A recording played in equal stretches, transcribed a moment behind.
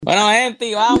Bueno, gente,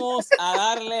 y vamos a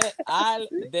darle al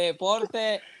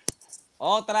deporte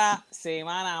otra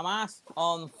semana más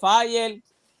on fire.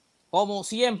 Como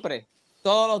siempre,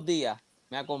 todos los días,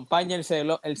 me acompaña el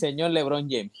señor LeBron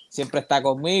James. Siempre está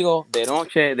conmigo, de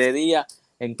noche, de día,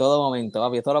 en todo momento.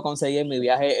 Papi, esto lo conseguí en mi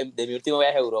viaje, de mi último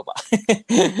viaje a Europa.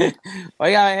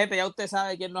 Oiga, gente, ya usted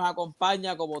sabe quién nos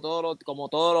acompaña, como todos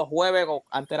los jueves,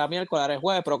 antes era miércoles, ahora es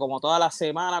jueves, pero como toda la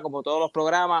semana, como todos los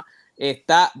programas,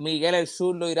 está Miguel el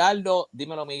Zurdo Hiraldo.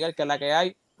 Dímelo, Miguel, ¿qué es la que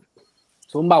hay?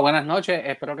 Zumba, buenas noches,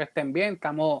 espero que estén bien.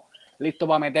 Estamos listos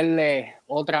para meterle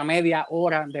otra media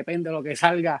hora, depende de lo que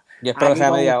salga. Yo espero que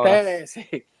sea media hora. Sí.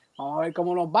 Vamos a ver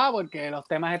cómo nos va, porque los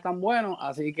temas están buenos,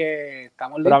 así que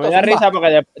estamos listos. Pero a mí me da risa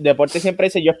porque Deporte siempre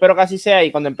dice, yo espero que así sea,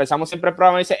 y cuando empezamos siempre el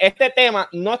programa dice, este tema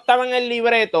no estaba en el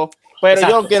libreto, pero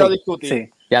exacto, yo quiero discutir. Sí.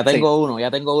 Ya tengo uno.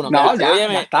 No,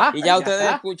 ya está. Y ya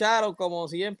ustedes escucharon, como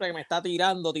siempre, que me está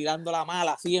tirando la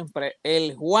mala siempre,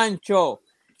 el Juancho.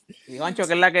 Y Juancho,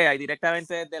 ¿qué es la que hay?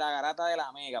 Directamente desde la garata de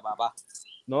la Mega, papá.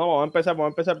 No, vamos a empezar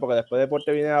porque después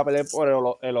Deporte viene a pelear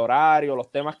por el horario, los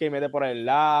temas que mete por el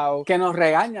lado. Que nos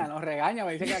regaña,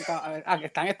 me dice que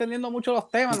están extendiendo mucho los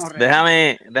temas.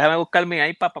 Déjame buscar mi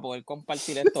iPad para poder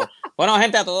compartir esto. Bueno,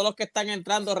 gente, a todos los que están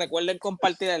entrando, recuerden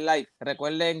compartir el like,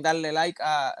 recuerden darle like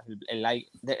al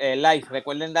live,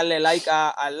 recuerden darle like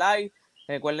al live,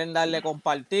 recuerden darle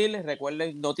compartir,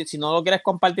 recuerden, si no lo quieres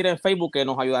compartir en Facebook, que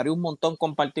nos ayudaría un montón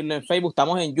compartirlo en Facebook.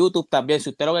 Estamos en YouTube también. Si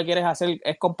usted lo que quiere hacer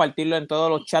es compartirlo en todos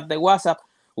los chats de WhatsApp,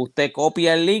 usted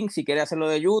copia el link si quiere hacerlo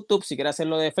de YouTube, si quiere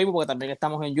hacerlo de Facebook, porque también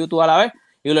estamos en YouTube a la vez,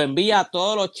 y lo envía a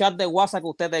todos los chats de WhatsApp que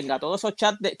usted tenga. Todos esos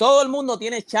chats todo el mundo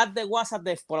tiene chat de WhatsApp,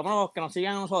 por lo menos los que nos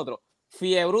sigan a nosotros.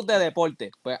 Fiebrut de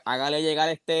Deporte, pues hágale llegar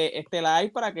este live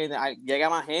para que llegue a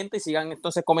más gente y sigan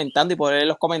entonces comentando y poder leer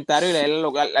los comentarios y leer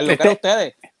lo que a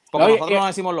ustedes, como nosotros nos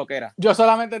decimos lo que era. Yo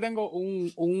solamente tengo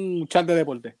un chat de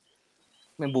deporte.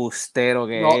 Embustero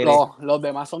que no, eres. No, los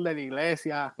demás son de la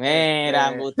iglesia. Mira,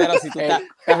 embustero, si tú estás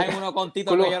en uno con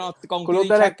Tito, que yo no, con club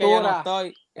de lectura, que yo no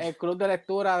estoy. El club de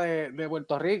lectura de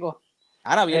Puerto Rico.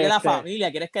 Ahora viene la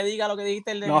familia. ¿Quieres que diga lo que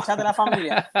dijiste el chat de la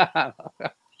familia?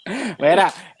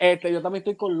 Mira, yo también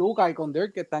estoy con Lucas y con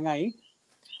Dirk, que están ahí.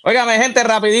 Óigame, gente,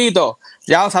 rapidito.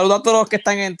 Ya saludo a todos los que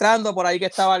están entrando. Por ahí que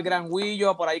estaba el gran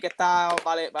Willo, por ahí que está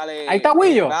vale. Ahí está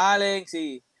Willo. Vale,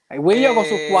 sí. El Willo con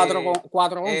sus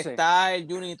 411. Está el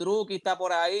Juni Truqui, está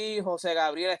por ahí. José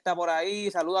Gabriel está por ahí.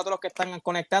 Saludo a todos los que están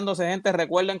conectándose, gente.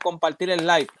 Recuerden compartir el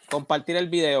live, compartir el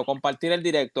video, compartir el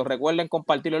directo. Recuerden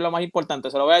compartirlo, es lo más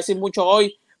importante. Se lo voy a decir mucho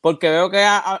hoy, porque veo que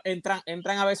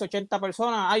entran a veces 80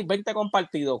 personas, hay 20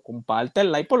 compartidos. Comparte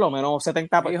el like por lo menos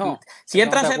 70. Hijo, si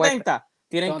entran 70,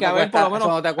 tienen que haber por lo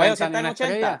menos, si entran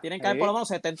 80, tienen que haber por lo menos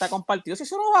 70 compartidos. Si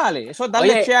eso no vale, eso es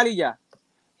darle share y ya.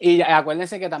 Y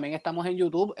acuérdense que también estamos en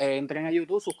YouTube. Entren a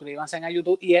YouTube, suscríbanse a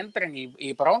YouTube y entren.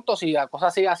 Y pronto, si la cosa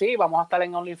sigue así, vamos a estar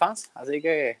en OnlyFans. Así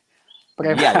que...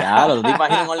 Ya, ¿tú te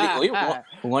imaginas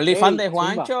un OnlyFans de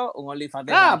Juancho? Un OnlyFans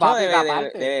de Juancho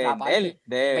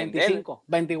de 25,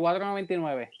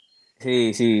 24.99.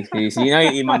 Sí. No,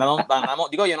 y mandamos,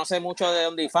 digo, yo no sé mucho de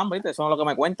OnlyFans, ¿viste? Eso es lo que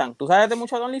me cuentan. ¿Tú sabes de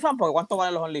mucho de OnlyFans? Porque ¿cuánto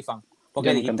valen los OnlyFans?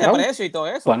 Porque dijiste precio y todo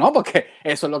eso. Pues no, porque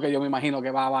eso es lo que yo me imagino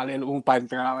que va a valer para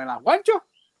entrenar a Juancho.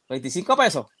 25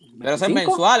 pesos. Pero eso es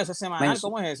mensual, eso es semanal.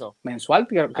 ¿Cómo es eso? Mensual,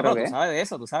 creo que tú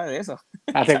sabes de eso.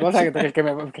 Hace cosas que tú quieres que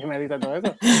me edite todo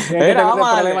eso. Mira, vamos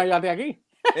a darle. Yo aquí.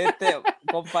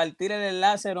 Compartir el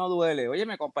enlace no duele.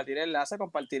 Óyeme, compartir el enlace,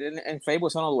 compartir en Facebook,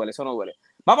 eso no duele.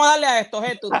 Vamos a darle a esto,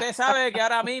 gente. Usted sabe que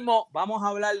ahora mismo vamos a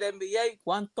hablar de NBA.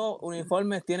 ¿Cuántos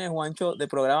uniformes tiene Juancho de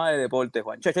programa de deporte?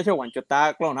 Juancho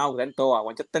está clonado, está en todo.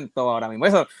 Juancho está en todo ahora mismo.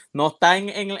 Eso no está en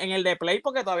el de Play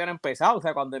porque todavía no ha empezado. O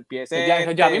sea, cuando empiece...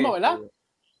 Ya mismo, ¿verdad?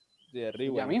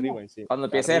 Rewind, sí. Cuando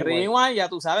empiece el Rewind, ya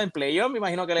tú sabes, en playoff me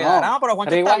imagino que le dará, pero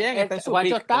Juancho está bien, está en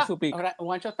su pick.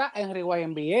 Juancho está en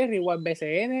Rewind NBA, Rewind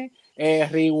BCN,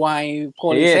 Rewind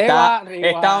Coliseba,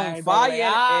 está on Fire,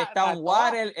 está on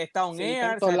Water, está on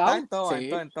Air, está en todo.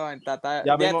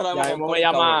 Ya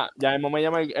mismo me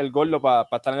llama el gordo para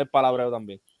estar en el palabreo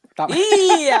también.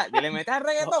 ¿Y le metes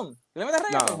reggaetón?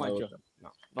 Juancho?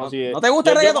 ¿No te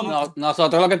gusta el reggaetón?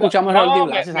 Nosotros lo que escuchamos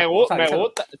es me gusta,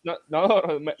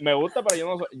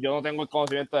 pero yo no tengo el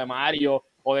conocimiento de Mario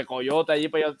o de Coyote allí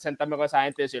para yo sentarme con esa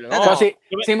gente y decirle,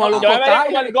 si Molusco está,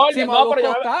 yo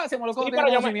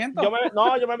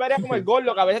me vería como el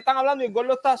gordo, que a veces están hablando y el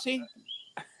gordo está así,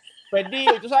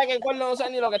 perdido, y tú sabes que el gordo no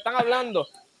sabe ni lo que están hablando.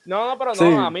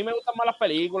 Pero a mí me gustan más las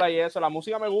películas y eso, la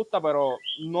música me gusta, pero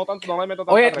no le meto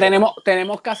tanto. Oye,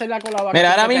 tenemos que hacer la colaboración.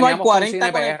 Mira, ahora mismo hay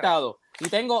 40 conectados. y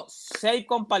tengo 6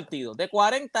 compartidos. De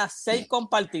 40, 6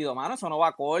 compartidos, mano. Eso no va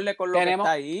acorde con lo que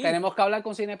está ahí. Tenemos que hablar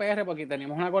con CinePR porque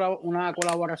tenemos una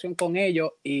colaboración con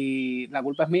ellos y la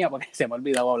culpa es mía porque se me ha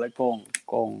olvidado hablar con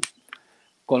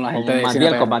la gente de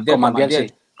CinePR.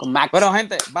 Con Max. Bueno,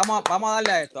 gente, vamos a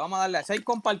darle a esto. Vamos a darle a 6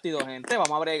 compartidos, gente.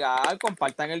 Vamos a bregar,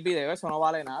 compartan el video. Eso no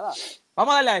vale nada.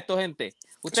 Vamos a darle a esto, gente.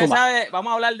 Usted sabe,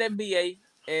 vamos a hablar de NBA.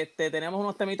 Tenemos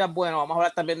unos temitas buenos, vamos a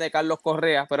hablar también de Carlos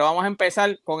Correa, pero vamos a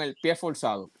empezar con el pie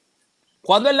forzado.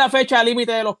 ¿Cuándo es la fecha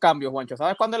límite de los cambios, Juancho?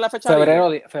 ¿Sabes cuándo es la fecha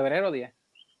límite? Febrero 10.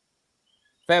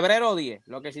 Febrero 10,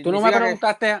 lo que tú no me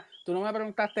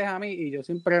preguntaste a mí y yo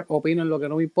siempre opino en lo que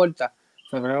no me importa.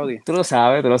 Febrero 10. Tú lo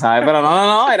sabes, pero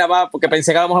no, era porque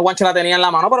pensé que a lo mejor Juancho la tenía en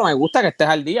la mano, pero me gusta que estés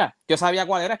al día. Yo sabía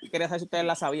cuál era, quería saber si ustedes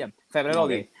la sabían. Febrero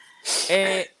 10.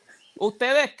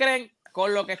 ¿Ustedes creen,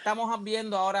 con lo que estamos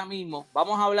viendo ahora mismo,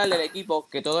 vamos a hablar del equipo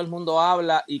que todo el mundo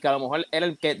habla y que a lo mejor era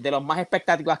el que de los más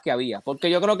expectativas que había? Porque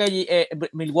yo creo que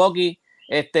Milwaukee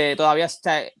todavía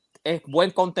es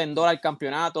buen contendor al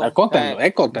campeonato. Es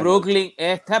contendor. Brooklyn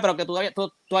pero que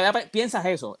tú todavía piensas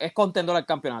eso, es contendor al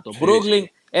campeonato. Sí, Brooklyn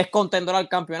es contendor al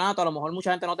campeonato. A lo mejor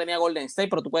mucha gente no tenía Golden State,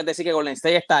 pero tú puedes decir que Golden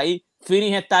State está ahí,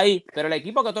 Phoenix está ahí, pero el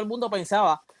equipo que todo el mundo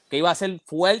pensaba que iba a ser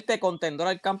fuerte contendor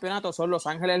al campeonato son Los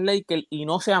Ángeles Lakers y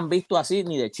no se han visto así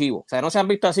ni de chivo. O sea, no se han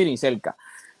visto así ni cerca.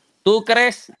 ¿Tú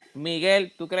crees,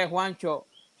 Miguel, tú crees, Juancho,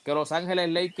 que Los Ángeles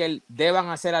Lakers deban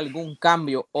hacer algún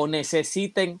cambio o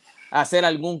necesiten hacer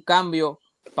algún cambio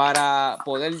para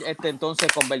poder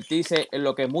entonces convertirse en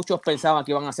lo que muchos pensaban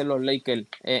que iban a hacer los Lakers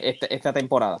esta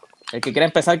temporada? El que quiera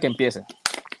empezar, que empiece.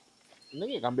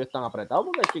 ¿Qué cambios están apretados?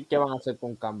 Porque ¿qué van a hacer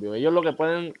con cambio? Ellos lo que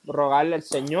pueden rogarle al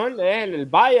señor es el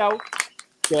buyout,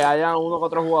 que haya uno que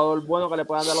otro jugador bueno que le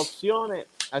puedan dar opciones.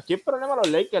 Aquí el problema de los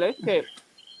Lakers es que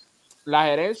la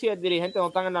gerencia y el dirigente no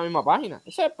están en la misma página.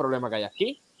 Ese es el problema que hay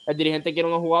aquí. El dirigente quiere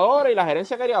unos jugadores y la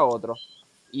gerencia quería otros.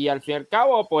 Y al fin y al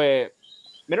cabo, pues,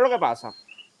 mira lo que pasa.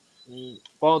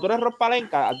 Cuando tú eres Rob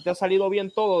Pelinka, a ti te ha salido bien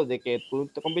todo desde que tú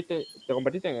te convertiste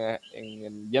en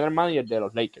el general manager de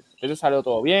los Lakers. Entonces salió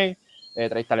todo bien.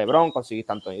 Traíste a LeBron,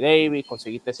 conseguiste a Anthony Davis,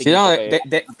 conseguiste sí, no,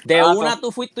 de una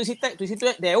tú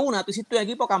hiciste un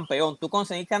equipo campeón. Tú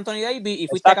conseguiste a Anthony Davis y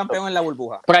fuiste campeón en la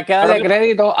burbuja. Pero hay que darle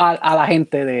crédito a la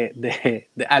gente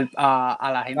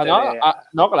a la gente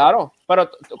no, claro. Pero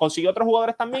consiguió otros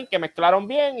jugadores también que mezclaron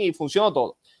bien y funcionó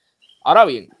todo. Ahora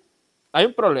bien, hay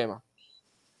un problema.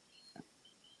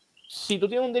 Si tú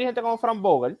tienes un dirigente como Frank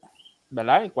Vogel,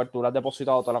 ¿verdad? En cual tú le has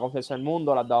depositado toda la confianza del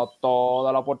mundo, le has dado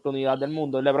toda la oportunidad del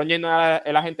mundo. El LeBron James no es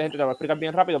el agente, gente, te lo voy a explicar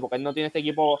bien rápido, porque él no tiene este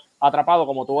equipo atrapado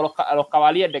como tuvo los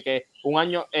Cavaliers, de que un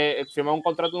año firmó un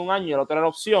contrato de un año y el otro era la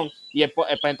opción, y pues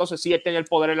entonces sí él tiene el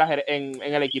poder en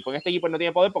el equipo. En este equipo él no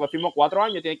tiene poder porque firmó 4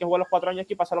 años, tiene que jugar los 4 años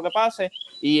aquí, pasa lo que pase,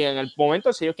 y en el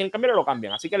momento, si ellos quieren cambiarlo, lo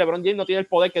cambian. Así que LeBron James no tiene el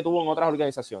poder que tuvo en otras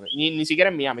organizaciones, ni siquiera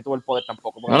en Miami tuvo el poder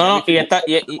tampoco.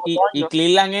 Y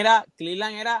Cleveland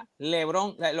era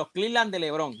LeBron, los Cleveland de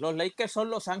LeBron. Los Lakers son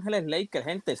Los Ángeles Lakers,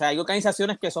 gente. O sea, hay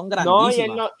organizaciones que son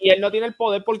grandísimas. No, y él no tiene el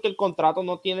poder porque el contrato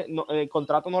el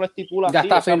contrato no lo estipula. Ya así,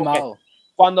 está firmado.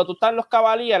 Cuando tú estás en los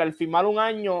Cavaliers, al firmar un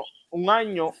año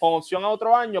con opción a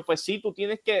otro año, pues sí, tú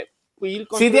tienes que ir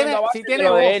con si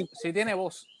tiene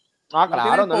voz. Ah,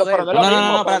 claro, no,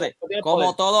 espérate.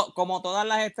 Como todas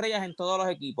las estrellas en todos los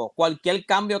equipos, cualquier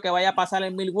cambio que vaya a pasar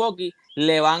en Milwaukee,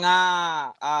 le van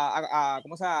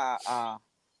 ¿cómo se llama?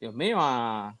 Dios mío,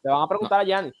 le van a preguntar a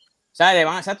Giannis. O sea,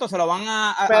 se lo van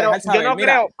a pero dejar saber. Yo no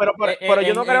creo, pero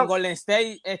yo no creo. En Golden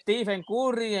State, Stephen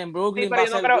Curry, en Brooklyn.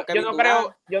 Sí,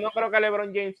 yo no creo que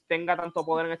LeBron James tenga tanto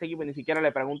poder en este equipo y ni siquiera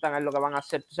le preguntan a él lo que van a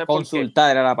hacer.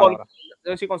 Consultar era la palabra.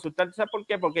 Sí, consultar. ¿Sabes por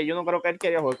qué? Porque yo no creo que él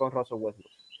quería jugar con Russell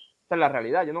Westbrook. Esa es la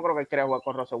realidad. Yo no creo que él quería jugar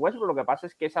con Russell Westbrook. Lo que pasa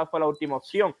es que esa fue la última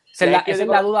opción. Esa es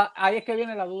la duda. Ahí es que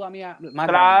viene la duda mía.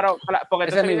 Claro, porque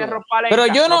entonces viene Rob Pelinka. Pero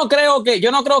yo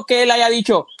no creo que él haya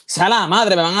dicho, sala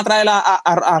madre, me van a traer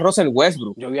a Russell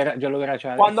Westbrook. Yo lo hubiera hecho.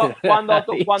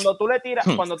 Cuando tú le tiras,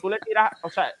 o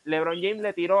sea, LeBron James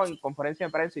le tiró en conferencia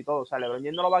de prensa y todo. O sea, LeBron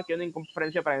James no lo vaqueó ni en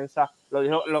conferencia de prensa. Lo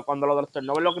dijo cuando lo de los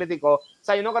turnovers lo criticó. O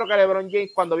sea, yo no creo que LeBron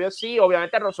James, cuando vio sí,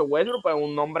 obviamente Russell Westbrook, pues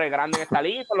un nombre grande en esta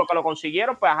liga, lo que lo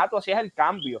consiguieron, pues ajá, tú hacías el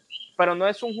cambio. Pero no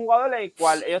es un jugador en el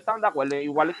cual ellos están de acuerdo.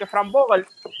 Igual que Frank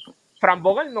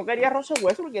Vogel no quería a Russell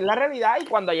Westbrook, que es la realidad, y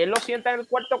cuando ayer lo sienta en el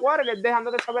cuarto cuadro, él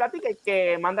dejándote saber a ti que el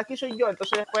que manda aquí soy yo.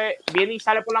 Entonces después viene y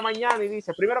sale por la mañana y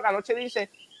dice, primero que anoche dice,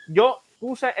 yo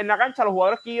puse en la cancha a los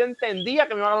jugadores que yo entendía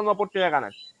que me iban a dar una oportunidad de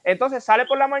ganar. Entonces sale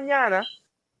por la mañana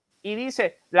y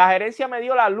dice, la gerencia me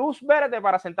dio la luz verde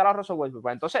para sentar a Russell Westbrook.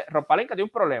 Pues entonces Rob Pelinka tiene un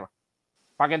problema.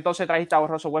 ¿Para qué entonces trajiste a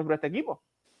Russell Westbrook a este equipo?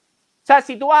 O sea,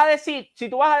 si tú vas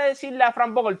a decirle a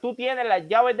Frank Vogel, tú tienes las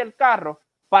llaves del carro,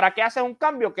 ¿para qué haces un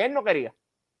cambio que él no quería? O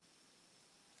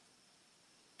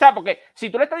sea, porque si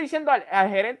tú le estás diciendo al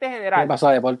gerente general... ¿Qué pasó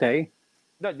a Deporte ahí?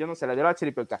 No, yo no sé, le dio la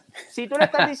chiripiorca. Si tú le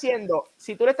estás diciendo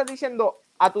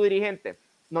a tu dirigente,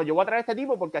 no, yo voy a traer a este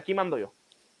tipo porque aquí mando yo.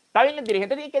 Está bien, el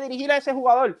dirigente tiene que dirigir a ese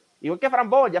jugador. Igual que Frank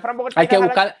Vogel. Ya Frank Vogel hay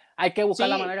que buscar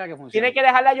la manera que funcione. Tiene que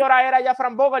dejar la lloradera ya a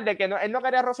Frank Vogel de que no, él no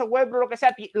quería a Russell Westbrook, lo que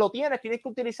sea. Lo tienes que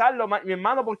utilizarlo, mi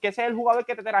hermano, porque ese es el jugador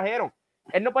que te trajeron.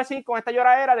 Él no puede seguir con esta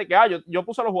lloradera de que yo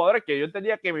puse a los jugadores que yo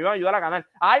entendía que me iban a ayudar a ganar.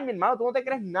 Ay, mi hermano, tú no te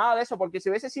crees nada de eso, porque si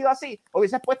hubiese sido así,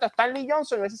 hubieses puesto a Stanley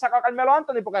Johnson y hubiese sacado a Carmelo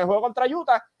Anthony, porque en el juego contra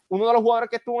Utah, uno de los jugadores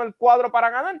que estuvo en el cuadro para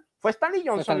ganar fue Stanley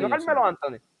Johnson, no Carmelo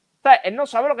Anthony. O sea, él no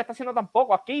sabe lo que está haciendo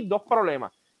tampoco. Aquí hay dos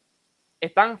problemas.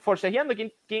 Están forcejeando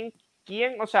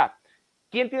quién, o sea,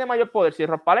 quién tiene mayor poder, si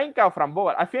Rob Pelinka o Frank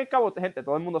Vogel. Al fin y al cabo, gente,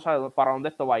 todo el mundo sabe para dónde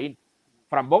esto va a ir.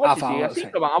 Frank Vogel, si sigue así,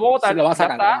 lo van a votar. Sí, lo van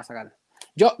a sacar.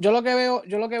 Yo lo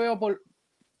que veo por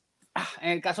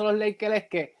en el caso de los Lakers es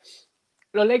que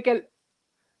los Lakers,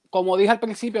 como dije al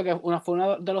principio, que fue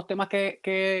uno de los temas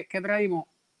que traímos,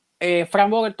 Frank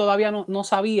Vogel todavía no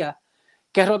sabía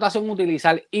qué rotación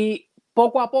utilizar y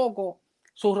poco a poco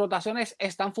sus rotaciones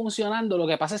están funcionando. Lo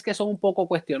que pasa es que son un poco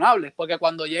cuestionables, porque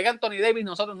cuando llega Anthony Davis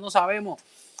nosotros no sabemos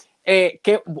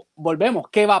qué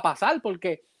va a pasar,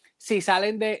 porque si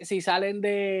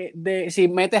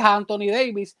metes a Anthony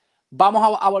Davis,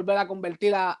 vamos a volver a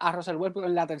convertir a Russell Westbrook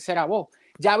en la tercera voz.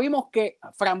 Ya vimos que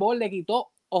Frank Vogel le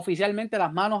quitó oficialmente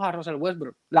las manos a Russell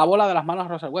Westbrook, la bola de las manos a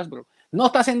Russell Westbrook. No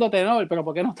está haciendo turnover, pero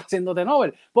 ¿por qué no está haciendo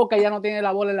turnover? Porque ya no tiene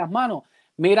la bola en las manos.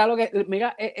 Mira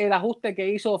el ajuste que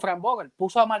hizo Frank Vogel.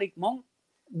 Puso a Malik Monk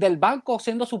del banco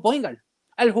siendo su point guard,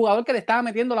 el jugador que le estaba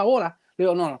metiendo la bola. Le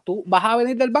digo, no, tú vas a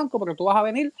venir del banco, pero tú vas a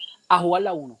venir a jugar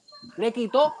la 1. Le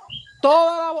quitó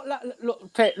toda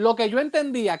lo que yo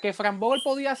entendía que Frank Vogel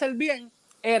podía hacer bien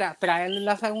era traerle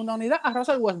la segunda unidad a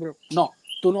Russell Westbrook. No,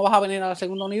 tú no vas a venir a la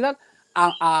segunda unidad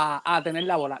a tener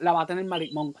la bola, la va a tener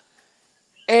Malik Monk.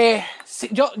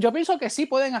 Yo pienso que sí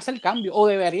pueden hacer cambios o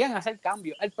deberían hacer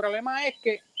cambios. El problema es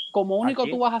que como único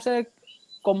tú vas a hacer,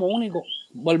 como único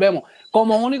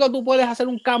tú puedes hacer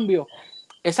un cambio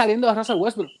es saliendo de Russell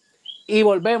Westbrook. Y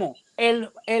volvemos,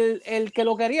 el que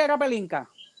lo quería era Pelinka.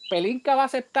 Pelinka va a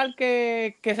aceptar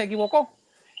que se equivocó.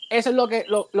 Eso es lo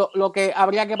que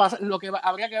habría que pasar, lo que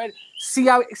habría que ver. Si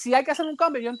hay que hacer un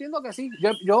cambio, yo entiendo que sí.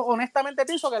 Yo honestamente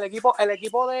pienso que el equipo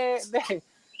de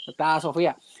está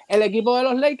Sofía. El equipo de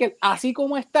los Lakers, así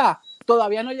como está,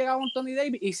 todavía no ha llegado Anthony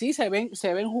Davis y sí se ven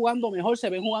jugando mejor,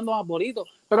 se ven jugando más bonitos.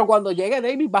 Pero cuando llegue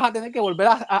Davis vas a tener que volver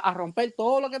a romper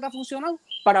todo lo que está funcionando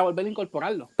para volver a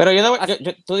incorporarlo. Pero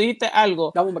tú dijiste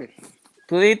algo.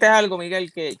 Tú dijiste algo,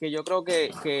 Miguel, que yo creo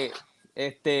que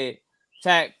o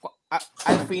sea,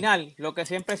 al final, lo que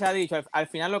siempre se ha dicho, al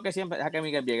final lo que siempre, deja que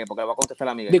Miguel llegue porque le va a contestar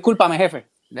a Miguel. Discúlpame, jefe.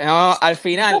 No, al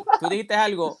final, tú dijiste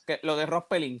algo, que lo de Rob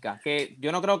Pelinka, que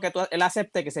yo no creo que él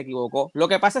acepte que se equivocó. Lo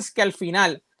que pasa es que al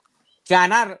final,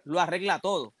 ganar lo arregla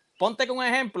todo. Ponte que un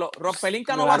ejemplo, Rob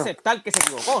Pelinka no va a aceptar que se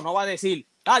equivocó, no va a decir,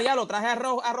 lo traje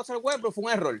a Russell Westbrook, fue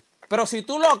un error. Pero si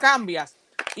tú lo cambias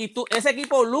y ese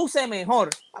equipo luce mejor,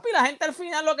 papi, la gente al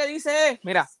final lo que dice es,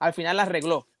 mira, al final la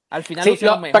arregló. Al final sí,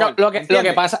 mejor. Pero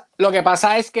lo que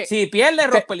pasa es que si pierde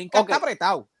Rob Pelinka está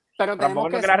apretado. Pero tampoco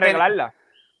no quiere arreglarla.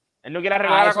 Él no quiere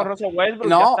arreglarla con Russell Westbrook,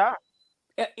 no. Ya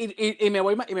está. Y me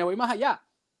voy más allá.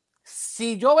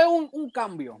 Si yo veo un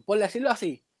cambio, por decirlo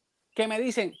así, que me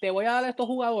dicen, te voy a dar a estos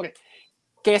jugadores,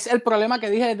 que es el problema que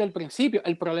dije desde el principio,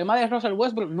 el problema de Russell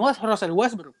Westbrook no es Russell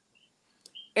Westbrook,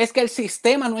 es que el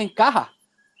sistema no encaja.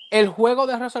 El juego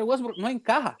de Russell Westbrook no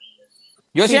encaja.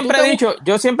 Yo siempre he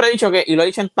dicho que, y lo he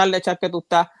dicho en par de chats que tú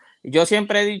estás, yo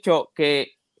siempre he dicho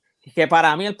que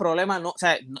para mí el problema no, o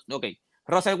sea, ok,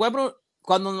 Russell Westbrook,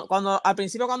 cuando al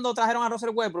principio cuando trajeron a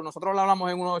Russell Westbrook, nosotros lo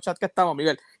hablamos en uno de los chats que estamos,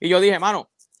 Miguel, y yo dije, mano,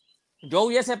 yo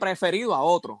hubiese preferido a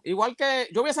otro, igual que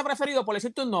yo hubiese preferido, por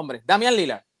decirte un nombre, Damian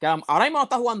Lillard, que ahora mismo no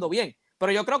está jugando bien,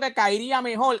 pero yo creo que caería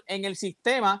mejor en el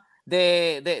sistema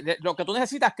de lo que tú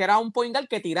necesitas, que era un point guard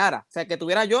que tirara, o sea, que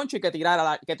tuviera Johnson y que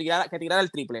tirara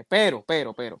el triple, pero,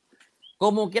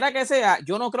 como quiera que sea,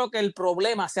 yo no creo que el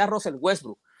problema sea Russell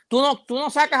Westbrook. Tú no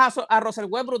sacas a Russell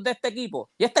Westbrook de este equipo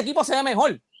y este equipo se ve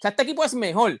mejor, o sea, este equipo es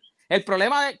mejor. El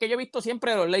problema que yo he visto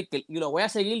siempre de los Lakers, y lo voy a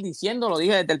seguir diciendo, lo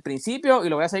dije desde el principio y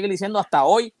lo voy a seguir diciendo hasta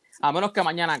hoy, a menos que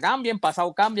mañana cambien,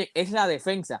 pasado cambien, es la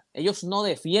defensa. Ellos no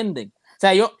defienden. O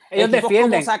sea, ellos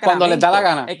defienden cuando les da la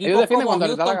gana. Ellos defienden cuando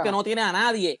les da la gana. Que no tiene a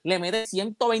nadie, le mete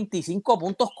 125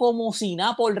 puntos como si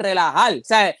nada por relajar. O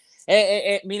sea,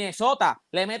 Minnesota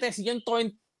le mete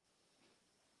 120.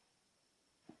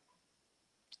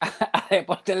 A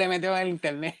Deporte le metió en el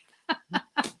internet.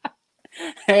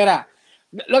 Era,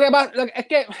 lo que pasa es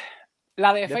que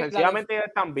defensivamente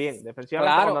están bien.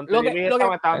 Defensivamente claro, cuando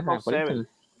Anthony estaban top 7.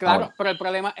 Claro, pero el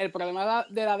problema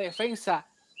de la defensa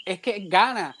es que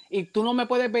gana y tú no me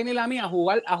puedes venir a mí a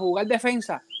jugar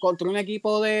defensa contra un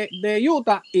equipo de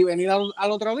Utah y venir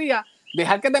al otro día,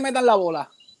 dejar que te metan la bola.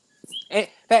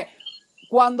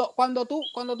 Cuando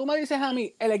tú me dices a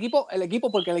mí, el equipo,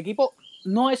 porque el equipo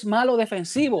no es malo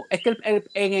defensivo, es que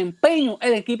en empeño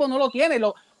el equipo no lo tiene.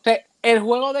 El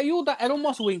juego de Utah era un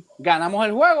must win. Ganamos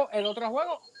el juego, el otro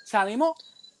juego salimos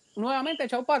nuevamente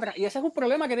echados para atrás. Y ese es un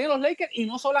problema que tienen los Lakers y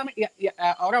no solamente, y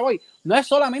ahora no es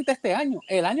solamente este año.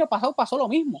 El año pasado pasó lo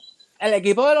mismo. El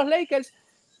equipo de los Lakers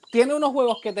tiene unos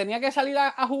juegos que tenía que salir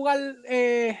a jugar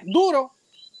duro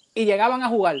y llegaban a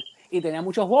jugar. Y tenía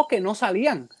muchos juegos que no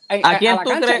salían ¿A quién la tú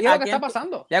cancha, crees? y es lo que está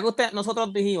pasando. Ya que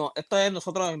nosotros dijimos, esto es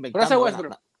nosotros inventando. Russell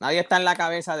Westbrook. Nadie está en la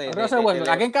cabeza de Russell Westbrook.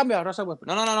 ¿A quién cambia? Russell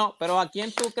Westbrook. No. Pero ¿a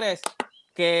quién tú crees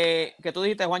que tú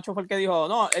dijiste? Juancho fue el que dijo,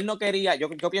 no, él no quería. Yo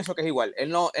pienso que es igual. Él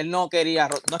no quería.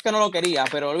 No es que no lo quería,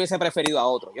 pero él hubiese preferido a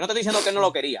otro. Yo no estoy diciendo que él no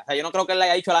lo quería. O sea, yo no creo que él le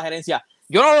haya dicho a la gerencia,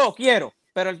 yo no lo quiero.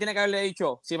 Pero él tiene que haberle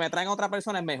dicho, si me traen a otra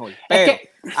persona es mejor. Pero,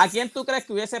 ¿a quién tú crees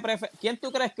que hubiese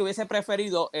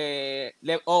preferido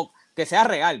o que sea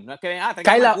real? No es que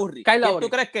Kyle Curry. ¿Quién tú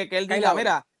crees que él diga,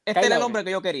 mira, este era el hombre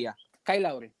que yo quería? Kyle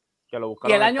Lowry. Que lo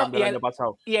buscaron el año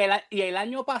pasado. Y el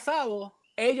año pasado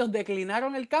ellos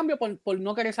declinaron el cambio por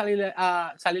no querer salir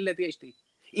de THT.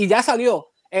 Y ya salió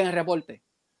en el reporte.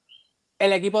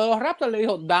 El equipo de los Raptors le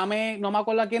dijo, dame, no me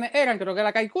acuerdo a quiénes eran, creo que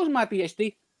era Kyle Kuzma, THT.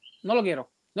 No lo quiero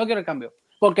el cambio.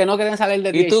 Porque no quieren salir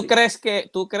de THT. ¿Y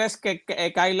tú crees que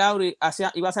Kyle Lowry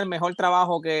iba a hacer mejor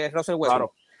trabajo que Russell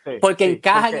Westbrook? Claro, porque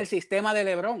encaja en el sistema de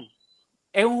LeBron.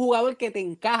 Es un jugador que te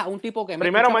encaja, un tipo que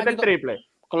primero mete el triple.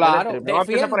 Claro,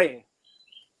 defiende.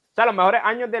 O sea, los mejores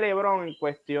años de LeBron en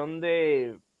cuestión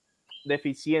de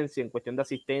eficiencia, en cuestión de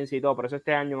asistencia y todo, por eso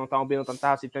este año no estamos viendo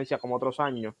tantas asistencias como otros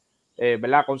años,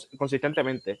 ¿verdad?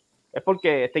 Consistentemente. Es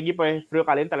porque este equipo es frío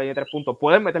caliente a la línea de 3 puntos.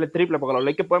 Pueden meter el triple, porque los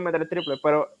Lakers pueden meter el triple,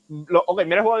 pero,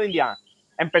 mira el juego de Indiana.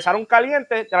 Empezaron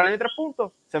calientes de la línea de 3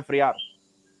 puntos, se enfriaron.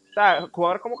 O sea,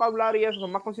 jugadores como Kyle Lowry y eso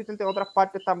son más consistentes en otras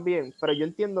partes también, pero yo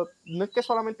entiendo, no es que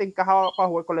solamente encajaba para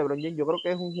jugar con LeBron James, yo creo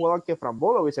que es un jugador que Frank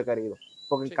Vogel hubiese querido,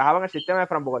 porque encajaba en el sistema de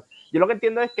Frank Vogel. Yo lo que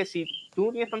entiendo es que si tú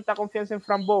no tienes tanta confianza en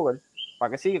Frank Vogel,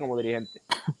 ¿para qué sigue como dirigente?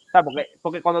 O sea,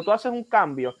 porque cuando tú haces un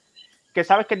cambio que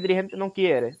sabes que el dirigente no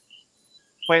quiere,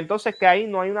 pues entonces que ahí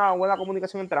no hay una buena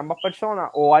comunicación entre ambas personas,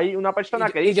 o hay una persona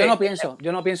que dice... Y yo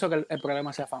no pienso que el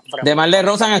problema sea Frank Vogel. DeMar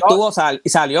DeRozan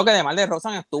salió que DeMar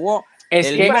DeRozan estuvo...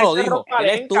 Él mismo lo dijo. Él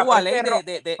estuvo a ley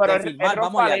de firmar.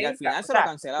 Vamos allá, y al final se lo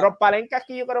cancelaron. Rob Pelinka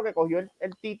aquí yo creo que cogió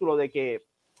el título de que...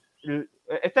 Este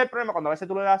es el problema cuando a veces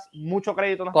tú le das mucho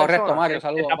crédito a una persona. Correcto, Mario,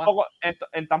 saludos.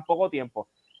 En tan poco tiempo.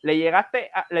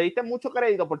 Le diste mucho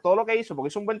crédito por todo lo que hizo, porque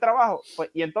hizo un buen trabajo, pues,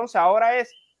 y entonces ahora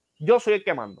yo soy el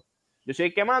que mando.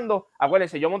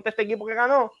 Acuérdense, yo monté este equipo que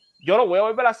ganó, yo lo voy a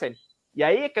volver a hacer. Y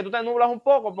ahí es que tú te nublas un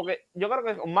poco, porque yo creo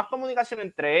que con más comunicación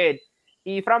entre él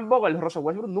y Frank Vogel, Russell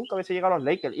Westbrook nunca hubiese llegado a los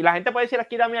Lakers. Y la gente puede decir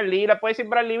aquí Damian Lillard, puede decir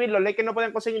Bradley Beal, los Lakers no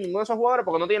pueden conseguir ninguno de esos jugadores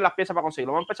porque no tienen las piezas para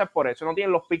conseguirlo. Vamos a empezar por eso, no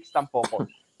tienen los picks tampoco. O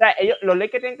sea, los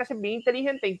Lakers tienen que ser bien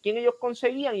inteligentes en quién ellos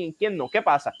conseguían y en quién no. ¿Qué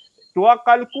pasa? Tú a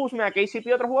Kyle Kuzma, a KCP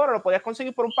y otros jugadores lo podías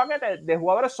conseguir por un paquete de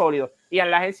jugadores sólidos. Y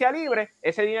en la agencia libre,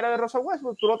 ese dinero de Russell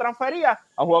Westbrook, tú lo transferías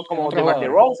a un jugador como DeMar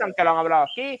DeRozan, que lo han hablado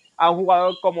aquí, a un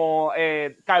jugador como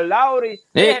Kyle Lowry.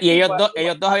 Sí, y ellos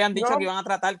dos habían dicho que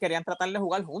querían tratar de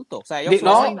jugar juntos. O sea,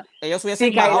 ellos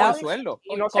hubiesen bajado el sueldo.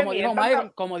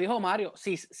 Como dijo Mario,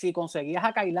 si conseguías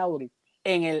a Kyle Lowry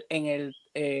en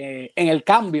el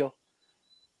cambio,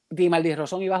 DeMar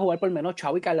DeRozan iba a jugar por menos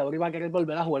chavo y Kyle Lowry iba a querer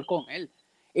volver a jugar con él.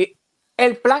 Y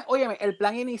el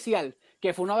plan inicial,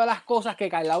 que fue una de las cosas que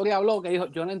Kyle Lowry habló, que dijo,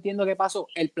 yo no entiendo qué pasó,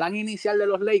 el plan inicial de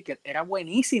los Lakers era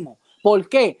buenísimo. ¿Por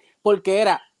qué? Porque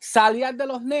era, salías de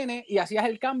los nenes y hacías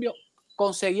el cambio,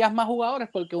 conseguías más jugadores,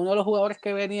 porque uno de los jugadores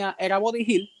que venía era Buddy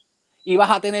Hield, ibas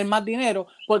a tener más dinero,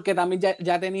 porque también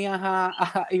ya tenías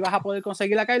ibas a poder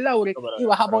conseguir a Kyle Lowry, y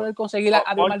vas a poder conseguir a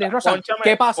DeMar DeRozan.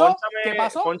 ¿Qué pasó? Se le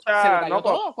cayó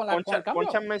todo con el cambio.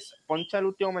 Poncha el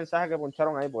último mensaje que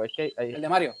poncharon ahí, pues es que ahí. El de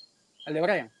Mario, el de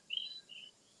Brian.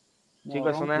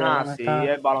 Chicos, eso no es así,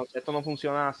 el baloncesto no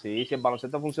funciona así. Si el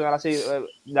baloncesto funcionara así,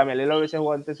 Damian Lillard hubiese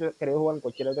querido jugar en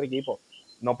cualquier otro equipo.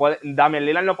 Damian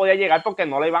Lillard no podía llegar porque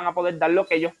no le iban a poder dar lo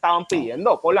que ellos estaban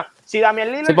pidiendo. Si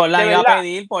Damian Lillard... Portland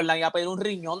iba a pedir un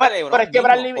riñón de LeBron. Pero es que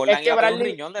Bradley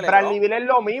Beal es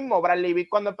lo mismo. Bradley Beal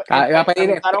cuando... iba a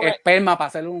pedir esperma para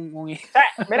hacer un...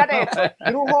 Mírate esto.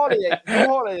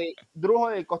 Drew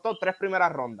Holiday costó 3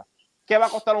 primeras rondas. ¿Qué va a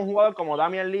costar un jugador como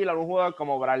Damian Lillard, un jugador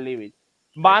como Bradley Beal?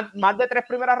 más de 3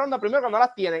 primeras rondas, primero que no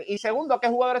las tienen, y segundo, ¿qué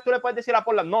jugadores tú le puedes decir a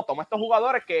Portland? No, toma estos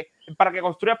jugadores que para que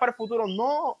construyas para el futuro,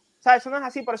 no, o sea, eso no es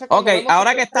así, por eso es que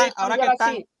ahora que están,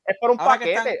 así, es por un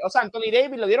paquete, o sea, Anthony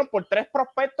Davis lo dieron por 3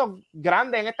 prospectos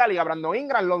grandes en esta liga, Brandon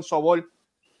Ingram, Lonzo Ball,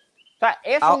 o sea,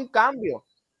 eso es un cambio.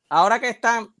 Ahora que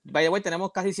están, vaya, güey,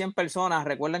 tenemos casi 100 personas,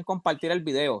 recuerden compartir el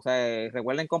video, o sea,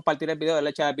 recuerden compartir el video,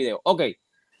 darle chat al video. Ok,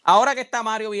 ahora que está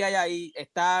Mario Villaya ahí,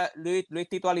 está Luis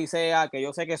Tito Alicea, que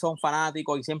yo sé que son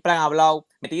fanáticos y siempre han hablado,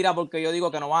 me tira porque yo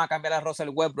digo que no van a cambiar a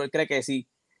Russell Westbrook, él cree que sí.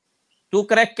 ¿Tú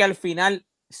crees que al final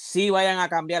sí vayan a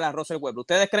cambiar a Russell Westbrook?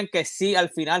 ¿Ustedes creen que sí al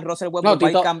final Russell Westbrook va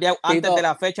a ir cambiado antes de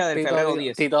la fecha del febrero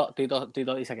 10?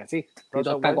 Tito dice que sí.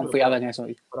 Tito está confiado en eso.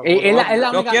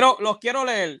 Los quiero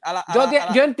leer.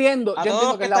 Yo entiendo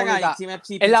que están ahí.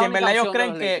 Si en verdad ellos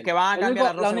creen que van a cambiar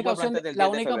a Russell Westbrook antes del 10 de febrero. La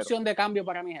única opción de cambio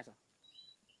para mí es esa.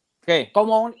 ¿Qué?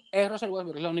 Es Russell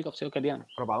Westbrook, es la única opción que tienen.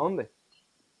 ¿Pero para dónde?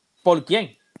 ¿Por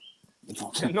quién?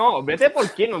 No, vete por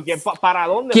quién, ¿para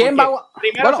dónde? ¿Quién va?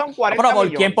 Primero son 40 pero ¿por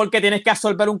millones. quién? Porque tienes que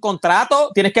absorber un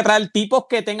contrato, tienes que traer tipos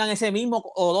que tengan ese mismo,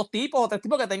 o 2 tipos, o 3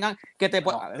 tipos que tengan, que te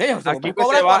puedan. Aquí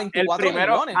cobra 44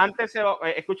 millones. Antes se va,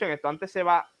 escuchen esto, antes se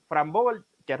va Fran Vogel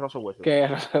que Russell Westbrook.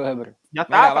 Ya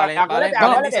está.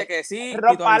 Valen dice que sí,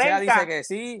 Tito Alicea dice que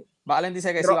sí, Valen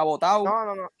dice que sí va votado.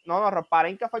 No,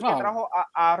 Parenka fue el que trajo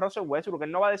a Russell Westbrook.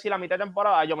 Él no va a decir la mitad de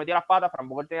temporada, yo metí las patas, Fran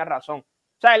Vogel tenía razón.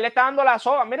 O sea, él le está dando la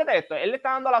soga, mírate esto, él le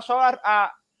está dando la soga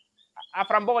a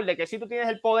Fran Vogel de que si tú tienes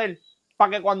el poder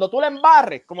para que cuando tú le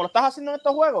embarres, como lo estás haciendo en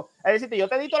estos juegos, es decir, yo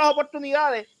te di todas las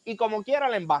oportunidades y como quiera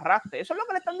le embarraste. Eso es lo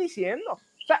que le están diciendo.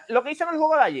 O sea, lo que hicieron en el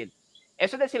juego de ayer,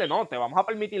 eso es decirle, no, te vamos a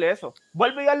permitir eso.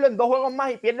 Vuelve a darlo en 2 juegos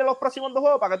más y pierde los próximos 2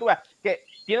 juegos para que tú veas que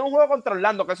tiene un juego contra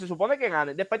Orlando que se supone que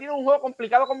gane. Después tiene un juego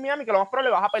complicado con Miami que lo más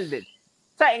probable vas a perder.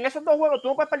 O sea, en esos 2 juegos tú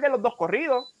no puedes perder los 2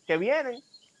 corridos que vienen.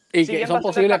 Y que son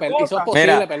posibles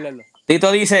perderlo. Tito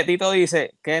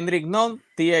dice Kendrick Nunn,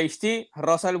 THT,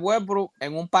 Russell Westbrook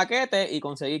en un paquete y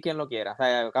conseguir quien lo quiera, o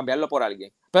sea, cambiarlo por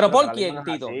alguien. ¿Pero por quién,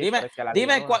 Tito?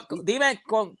 Dime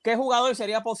con qué jugador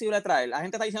sería posible traer. La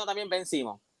gente está diciendo también Ben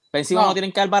Simmons. Ben Simmons no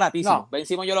tienen que dar baratísimo. Ben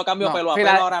Simmons yo lo cambio pelo a pelo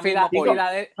ahora mismo por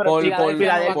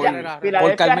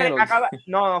Carmelo.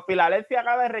 Filadelfia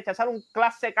acaba de rechazar un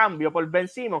clase cambio por Ben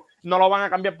Simmons. No lo van a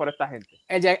cambiar por esta gente.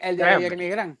 El de Jeremy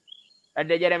Grant. El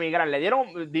de Jeremy Grant. Le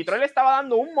dieron, Detroit le estaba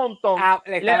dando un montón.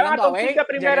 Le estaban dando a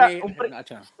primera.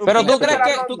 Pero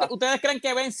 ¿ustedes creen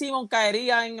que Ben Simmons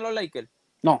caería en los Lakers?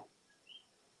 No.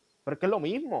 Pero es que es lo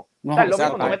mismo. No, o sea, es lo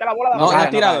mismo. No mete la bola de no es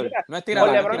tirador. No es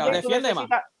tirador. Defiende más.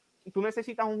 Tú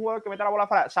necesitas un jugador que meta la bola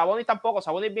afuera. Sabonis tampoco.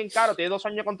 Sabonis es bien caro. Tiene 2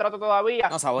 años de contrato todavía.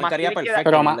 No, Sabonis caería perfecto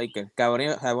en los Lakers.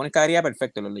 Sabonis caería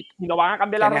perfecto en los Lakers. Y no van a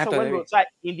cambiar a Russell Westbrook. O sea,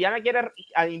 Indiana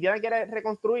quiere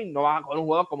reconstruir. No van a con un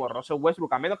jugador como Russell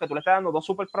Westbrook, a menos que tú le estés dando 2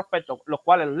 super prospectos, los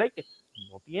cuales los Lakers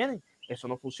no tienen. Eso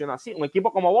no funciona así. Un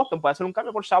equipo como Boston puede hacer un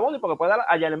cambio por Sabonis porque puede dar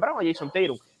a Jaylen Brown o a Jason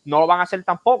Tatum. No lo van a hacer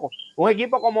tampoco. Un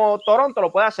equipo como Toronto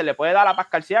lo puede hacer. Le puede dar a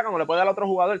Pascal Siakam o le puede dar a otro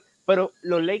jugador. Pero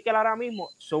los Lakers ahora mismo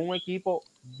son un equipo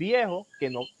viejo que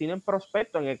no tienen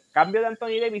prospectos. En el cambio de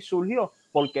Anthony Davis surgió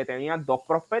porque tenían 2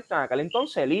 prospectos en aquel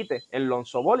entonces elite, el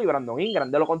Lonzo Ball y Brandon Ingram.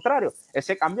 De lo contrario,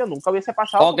 ese cambio nunca hubiese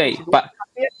pasado. Okay, si tú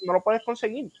no lo puedes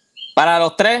conseguir. Para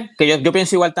los 3, que yo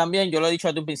pienso igual también, yo lo he dicho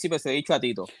desde un principio, se lo he dicho a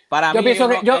Tito. Para mí,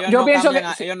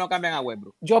 ellos no cambian a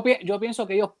Westbrook. Yo pienso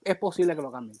que ellos es posible que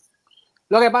lo cambien.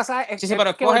 Lo que pasa es sí,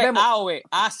 pero escoge A o B.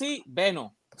 A sí, B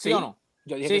no. ¿Sí o no?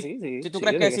 Yo dije que sí. Si tú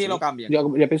crees que sí, lo cambian. Yo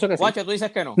pienso que sí. Guacho, tú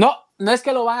dices que no. No es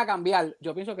que lo van a cambiar.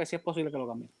 Yo pienso que sí es posible que lo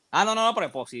cambien. No, pero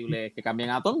es posible que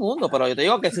cambien a todo el mundo. Pero yo te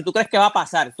digo que si tú crees que va a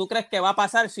pasar, ¿tú crees que va a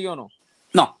pasar sí o no?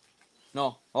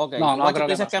 No, ok. Guacho, tú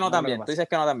dices que no también. Tú dices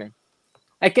que no también.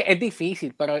 Es que es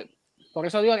difícil, pero por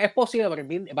eso digo que es posible, pero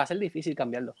va a ser difícil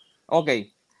cambiarlo. Ok.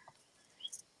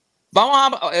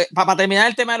 Vamos para terminar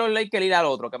el tema de los Lakers, ir al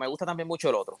otro, que me gusta también mucho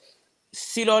el otro.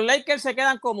 Si los Lakers se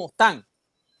quedan como están,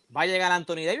 va a llegar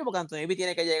Anthony Davis, porque Anthony Davis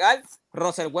tiene que llegar.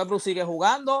 Russell Westbrook sigue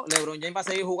jugando, LeBron James va a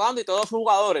seguir jugando y todos sus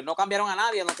jugadores no cambiaron a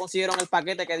nadie, no consiguieron el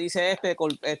paquete que dice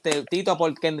Tito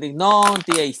por Kendrick Nunn,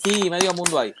 THT, medio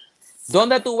mundo ahí.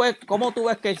 ¿Cómo tú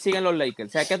ves que siguen los Lakers?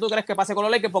 O sea, ¿qué tú crees que pase con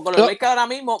los Lakers? Porque los Lakers ahora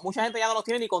mismo, mucha gente ya no los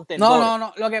tiene ni contendores.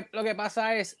 No. Lo que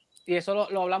pasa es, y eso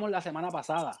lo hablamos la semana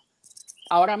pasada,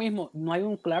 ahora mismo no hay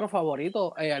un claro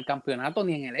favorito al campeonato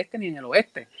ni en el este ni en el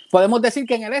oeste. Podemos decir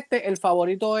que en el este el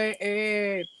favorito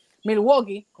es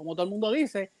Milwaukee, como todo el mundo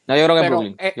dice. No, yo creo que es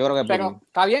Brooklyn. Pero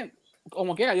está bien,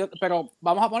 como quiera, pero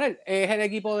vamos a poner, es el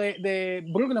equipo de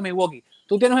Brooklyn o Milwaukee.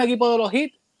 Tú tienes un equipo de los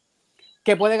Heat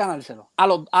que puede ganárselo a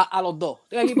los dos.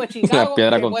 El equipo de Chicago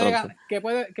que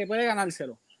puede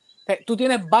ganárselo. Tú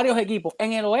tienes varios equipos.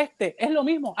 En el oeste es lo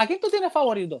mismo. ¿A quién tú tienes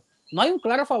favorito? No hay un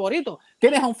claro favorito.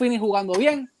 Tienes a un Phoenix jugando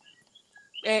bien,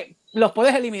 los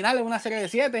puedes eliminar en una serie de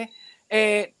 7.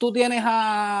 Tú tienes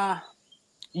a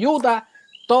Utah,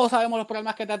 todos sabemos los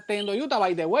problemas que está teniendo Utah.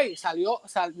 By the way,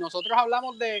 nosotros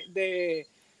hablamos de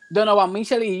Donovan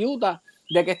Mitchell y Utah,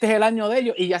 de que este es el año de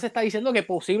ellos, y ya se está diciendo que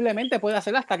posiblemente puede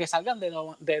hacer hasta que salgan de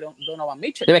Donovan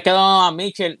Mitchell. Debes que Donovan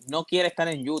Mitchell no quiere estar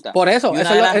en Utah. Por eso. Y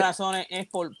una de las razones es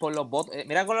por los votos.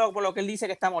 Mira por lo que él dice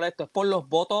que está molesto, es por los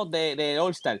votos de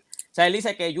All-Star. O sea, él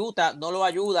dice que Utah no lo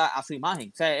ayuda a su imagen.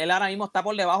 O sea, él ahora mismo está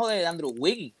por debajo de Andrew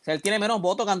Wiggins. O sea, él tiene menos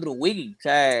votos que Andrew Wiggins. O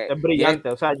sea, es brillante.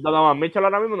 O sea, Donovan Mitchell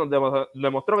ahora mismo nos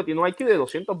demostró que tiene un IQ de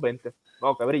 220.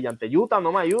 Wow, qué brillante. Utah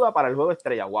no me ayuda para el juego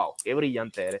estrella. Wow, qué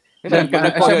brillante eres. Él no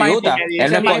escogió Utah.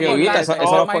 Él no escogió Utah. Eso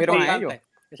lo escogieron a ellos.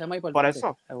 Eso es muy importante.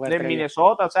 Por eso, de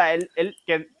Minnesota, o sea, él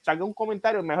que saque un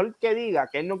comentario, mejor que diga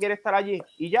que él no quiere estar allí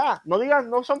y ya, no digan,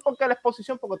 no son porque la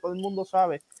exposición, porque todo el mundo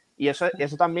sabe. Y eso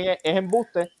también es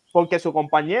embuste, porque su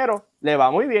compañero le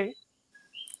va muy bien.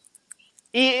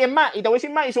 Y es más, y te voy a decir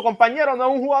más, y su compañero no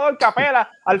es un jugador que apela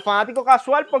al fanático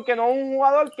casual, porque no es un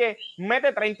jugador que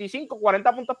mete 35,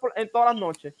 40 puntos en todas las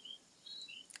noches.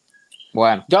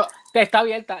 Bueno, está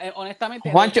abierta,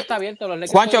 honestamente. Juancho, está abierto.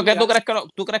 Juancho, ¿qué tú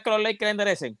crees que los Lakers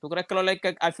enderecen? ¿Tú crees que los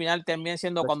Lakers al final terminen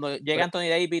siendo, cuando llegue Anthony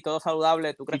Davis todo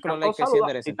saludable, tú crees que los Lakers se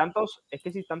enderecen?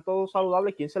 Si están todos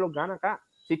saludables, ¿quién se los gana acá?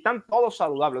 Si están todos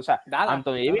saludables, o sea,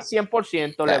 Anthony Davis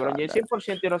 100%, LeBron James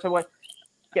 100% y no se puede.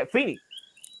 Phoenix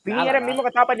era el mismo que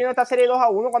estaba perdiendo esta serie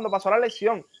 2-1 cuando pasó la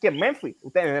lesión. Que Memphis.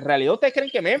 En realidad ustedes creen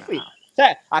que Memphis. O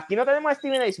sea, aquí no tenemos a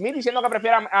Steven A. Smith diciendo que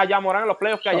prefiere a Yamorán en los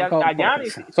playoffs que a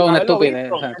Giannis. Son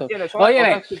estúpides.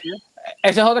 Oye,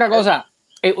 esa es otra cosa.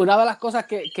 Una de las cosas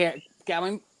que a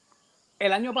mí,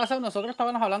 el año pasado nosotros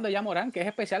estábamos hablando de Yamorán, que es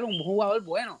especial, un jugador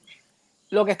bueno.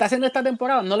 Lo que está haciendo esta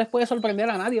temporada no les puede sorprender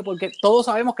a nadie, porque todos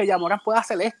sabemos que Yamorán puede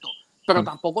hacer esto, pero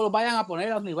tampoco los vayan a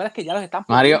poner a los niveles que ya los están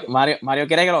poniendo. Mario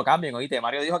quiere que lo cambien, oíste.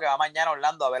 Mario dijo que va mañana a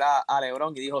Orlando a ver a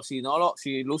LeBron y dijo, si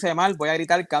luce mal, voy a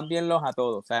gritar, cámbienlos a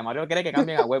todos. O sea, Mario quiere que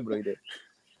cambien a Westbrook, oíste.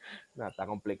 No, está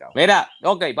complicado. Mira,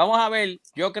 ok, vamos a ver.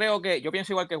 Yo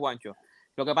pienso igual que Juancho.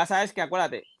 Lo que pasa es que,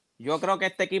 acuérdate, yo creo que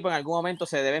este equipo en algún momento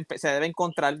se debe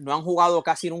encontrar. No han jugado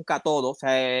casi nunca todos. O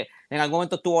sea, en algún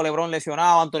momento estuvo LeBron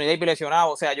lesionado, Anthony Davis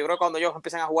lesionado. O sea, yo creo que cuando ellos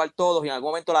empiezan a jugar todos y en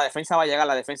algún momento la defensa va a llegar.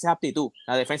 La defensa es aptitud.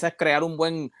 La defensa es crear un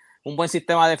buen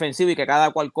sistema defensivo y que cada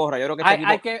cual corra. Yo creo que este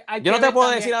equipo... Yo no te puedo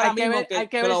decir ahora mismo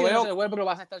que lo veo... El Westbrook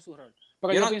va a aceptar su rol.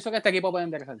 Porque yo pienso que este equipo puede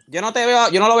enderezar. Yo no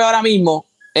lo veo ahora mismo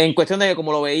en cuestión de que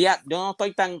como lo veía, yo no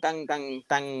estoy tan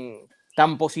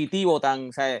positivo,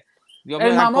 o sea,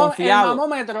 el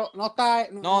mamómetro no está.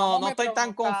 No estoy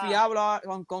tan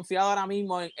confiado ahora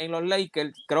mismo en los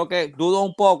Lakers. Creo que dudo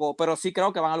un poco, pero sí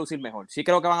creo que van a lucir mejor.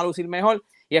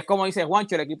 Y es como dice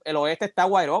Juancho, el oeste está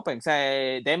wide open. O sea,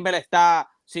 Denver está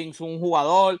sin un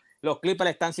jugador, los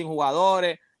Clippers están sin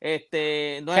jugadores.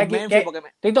 No es Memphis porque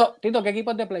Tito, ¿qué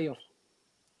equipo es de playoff?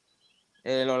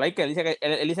 Los Lakers,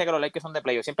 él dice que los Lakers son de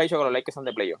playoff. Siempre ha dicho que los Lakers son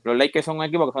de playoff. Los Lakers son un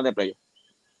equipo que son de playoff.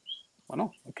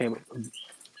 Bueno, okay.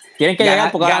 Tienen que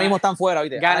llegar porque ahora mismo están fuera.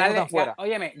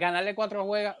 Óyeme, ganarle 4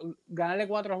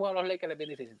 juegos a los Lakers es bien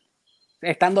difícil.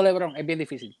 Estando LeBron es bien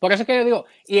difícil. Por eso es que yo digo,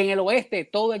 y en el oeste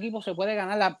todo equipo se puede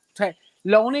ganar. O sea,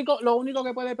 lo único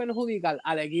que puede perjudicar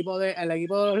al equipo de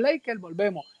los Lakers,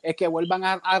 volvemos, es que vuelvan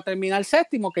a terminar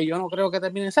séptimo, que yo no creo que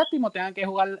terminen séptimo,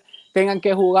 tengan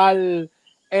que jugar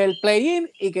el play-in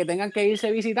y que tengan que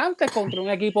irse visitantes contra un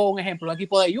equipo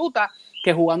de Utah,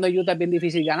 que jugando en Utah es bien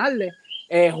difícil ganarle.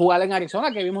 Jugar en Arizona,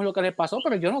 que vimos lo que les pasó,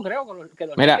 pero yo no creo que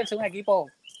los Lakers sean un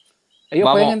equipo. Ellos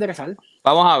pueden enderezar.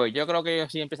 Vamos a ver, yo creo que ellos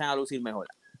sí empiezan a lucir mejor.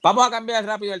 Vamos a cambiar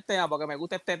rápido el tema porque me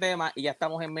gusta este tema y ya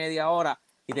estamos en media hora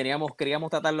y queríamos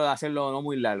tratarlo de hacerlo no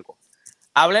muy largo.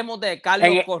 Hablemos de Carlos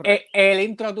Correa. El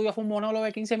intro tuyo fue un monólogo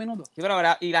de 15 minutos. Sí, pero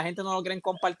y la gente no lo quieren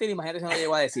compartir, imagínate si no lo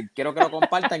llego a decir. Quiero que lo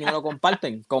compartan y no lo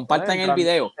comparten. Compartan el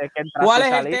video. ¿Cuál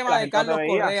es el tema de Carlos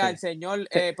Correa, el señor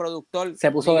productor?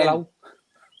 Se puso de lado.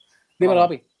 Dímelo,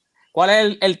 papi. ¿Cuál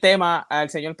es el tema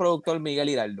al señor productor Miguel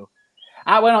Hidalgo?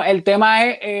 Bueno, el tema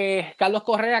es Carlos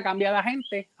Correa cambia de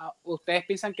agente. Ustedes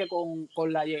piensan que con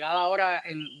la llegada ahora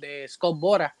de Scott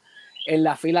Boras en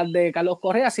las filas de Carlos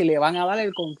Correa, si le van a dar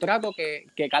el contrato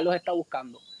que Carlos está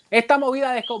buscando. Esta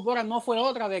movida de Scott Boras no fue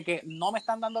otra de que no me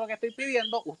están dando lo que estoy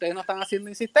pidiendo, ustedes no están haciendo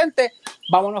insistentes,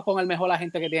 vámonos con el mejor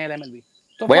agente que tiene el MLB.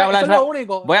 Voy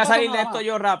a salir de esto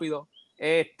yo rápido.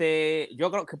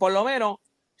 Yo creo que por lo menos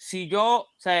o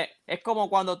sea, es como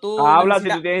cuando tú... Habla si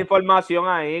tú tienes información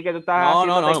ahí, que tú estás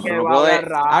haciendo...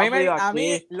 A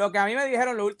mí, lo que a mí me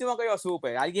dijeron, lo último que yo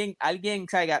supe, alguien o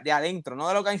sea, de adentro, no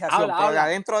de la organización, pero de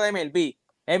adentro de MLB,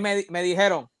 me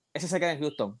dijeron, ese se queda en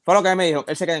Houston. Fue lo que me dijeron,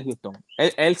 él se queda en Houston.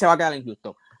 Él se va a quedar en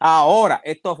Houston. Ahora,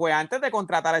 esto fue antes de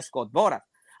contratar a Scott Boras.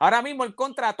 Ahora mismo él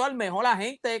contrató al mejor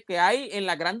agente que hay en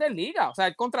las grandes ligas. O sea,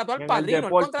 él contrató al padrino, él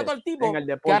contrató al tipo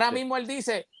que ahora mismo él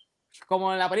dice,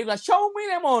 como en la película, show me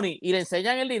the money, y le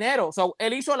enseñan el dinero. O sea,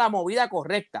 él hizo la movida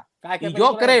correcta. Y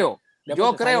yo creo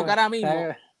que ahora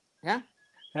mismo...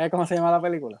 ¿Sabes cómo se llama la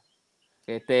película?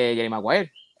 Jerry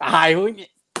Maguire. Ay, uy.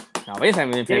 No, esa es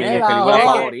mi película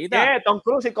favorita. Tom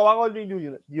Cruise y Cuba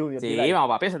Gooding Jr. Sí, vamos,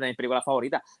 papi, esa es mi película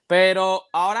favorita. Pero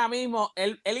ahora mismo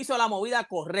él hizo la movida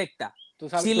correcta. Tú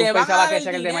sabes, si le van a dar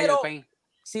el dinero,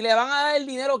 si le van a dar el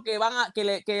dinero que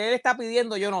él está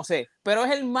pidiendo, yo no sé. Pero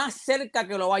es el más cerca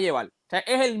que lo va a llevar. O sea,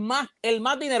 es el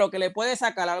más dinero que le puede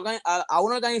sacar a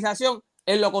una organización,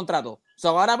 él lo contrató. O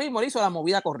sea, ahora mismo él hizo la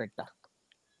movida correcta.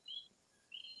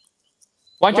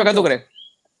 Juancho, ¿qué tú crees?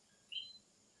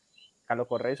 Carlos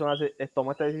Correa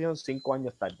tomó esta decisión 5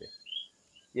 años tarde.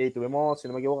 Y ahí tuvimos, si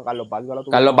no me equivoco, Carlos Vargas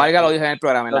lo dijo en el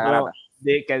programa, en la garata.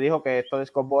 Que dijo que esto de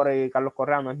Scott Boras y Carlos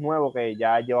Correa no es nuevo, que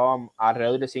ya llevaban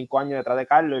alrededor de 5 años detrás de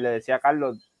Carlos y le decía a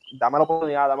Carlos, dame la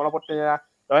oportunidad.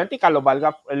 Y Carlos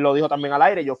Vargas lo dijo también al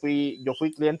aire, yo fui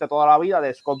cliente toda la vida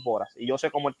de Scott Boras y yo sé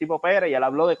cómo el tipo opera y él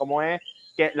habló de cómo es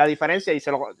que la diferencia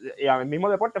y al mismo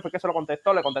deporte fue que se lo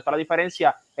contestó, le contestó la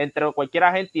diferencia entre cualquier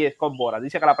agente y Scott Boras.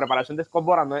 Dice que la preparación de Scott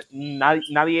Boras no es,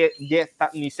 nadie ya está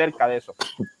ni cerca de eso.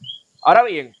 Ahora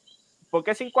bien, ¿por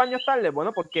qué 5 años tarde?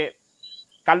 Bueno, porque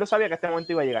Carlos sabía que este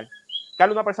momento iba a llegar.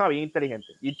 Carlos es una persona bien inteligente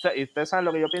y ustedes saben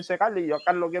lo que yo pienso de Carlos y yo a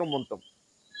Carlos lo quiero un montón.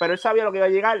 Pero él sabía lo que iba a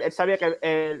llegar, él sabía que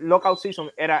el lockout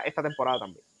season era esta temporada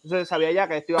también. Entonces sabía ya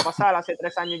que esto iba a pasar, hace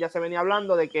 3 años ya se venía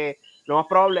hablando de que lo más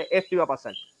probable esto iba a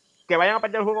pasar. Que vayan a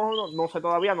perder el juego uno, no sé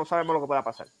todavía, no sabemos lo que pueda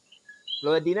pasar.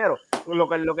 Lo del dinero, lo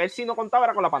que él sí no contaba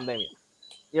era con la pandemia.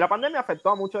 Y la pandemia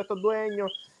afectó a muchos de estos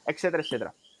dueños, etcétera,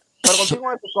 etcétera. Pero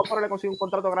consigo esto, Scott le consigue un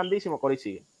contrato grandísimo, Corey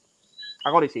sigue.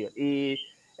 Y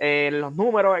los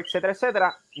números, etcétera,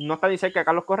 etcétera, no está ni cerca de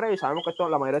Carlos Correa y sabemos que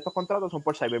la mayoría de estos contratos son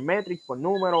por Cybermetrics, por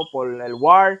números, por el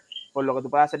WAR, por lo que tú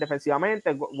puedes hacer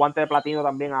defensivamente. El guante de platino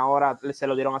también ahora se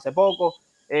lo dieron hace poco.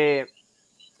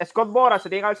 Scott Boras se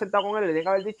tiene que haber sentado con él y le tiene que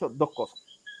haber dicho 2 cosas.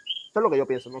 Eso es lo que yo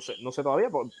pienso, no sé todavía,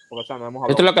 porque o sea, no hemos hablado.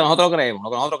 Esto es lo que nosotros creemos,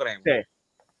 Sí.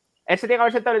 Él se tiene que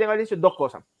haber sentado y le tiene que haber dicho 2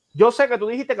 cosas. Yo sé que tú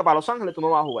dijiste que para Los Ángeles tú no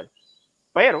vas a jugar,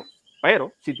 pero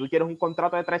si tú quieres un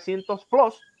contrato de 300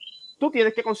 plus, tú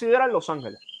tienes que considerar Los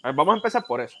Ángeles. A ver, vamos a empezar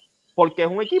por eso, porque es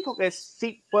un equipo que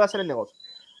sí puede hacer el negocio.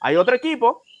 Hay otro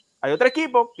equipo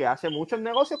que hace muchos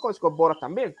negocios con Scott Boras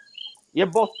también, y es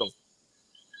Boston.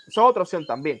 Esa es otra opción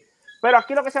también. Pero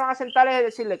aquí lo que se van a sentar es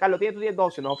decirle, Carlos, tienes tus 10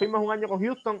 opciones, o firmas un año con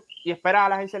Houston y esperas a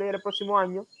la agencia libre el próximo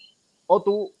año, o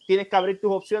tú tienes que abrir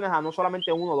tus opciones a no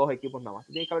solamente 1 o 2 equipos nada más,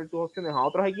 tienes que abrir tus opciones a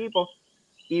otros equipos.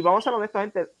 Y vamos a ser honestos,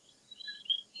 gente,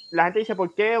 la gente dice,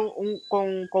 ¿por qué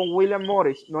con William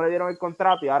Morris no le dieron el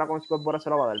contrato y ahora con Scott Boras se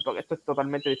lo va a dar? Porque esto es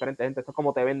totalmente diferente, gente, esto es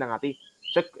como te vendan a ti,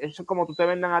 eso es como tú te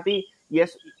vendan a ti, y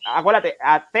acuérdate,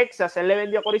 a Texas él le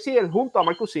vendió a Corey Seager junto a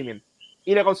Marcus Semien.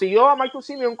 Y le consiguió a Marcus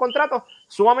Semien un contrato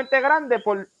sumamente grande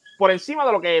por encima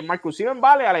de lo que Marcus Semien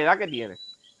vale a la edad que tiene.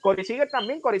 Corey Seager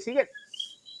también, Corey Seager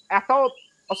ha estado,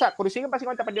 o sea, Corey Seager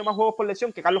básicamente ha perdido más juegos por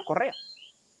lesión que Carlos Correa.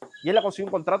 Y él le consiguió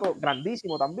un contrato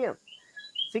grandísimo también.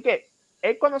 Así que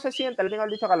él cuando se sienta, le tiene que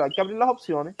haber dicho a Carlos, hay que abrir las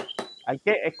opciones, hay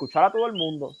que escuchar a todo el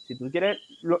mundo. Si tú quieres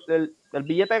el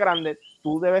billete grande,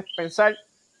 tú debes pensar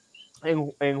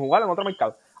en jugar en otro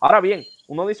mercado. Ahora bien,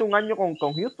 uno dice un año con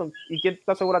Houston, ¿y quién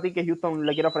te asegura a ti que Houston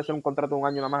le quiere ofrecer un contrato de un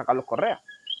año nada más a Carlos Correa?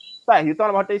 ¿Sabes? Houston a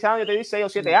lo mejor te dice, yo te dice 6 o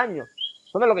 7 años.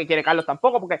 Eso no es lo que quiere Carlos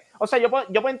tampoco, porque, o sea, yo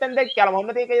puedo entender que a lo mejor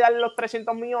me tiene que darle los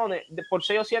 300 millones por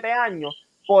 6 o 7 años,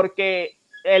 porque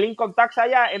el income tax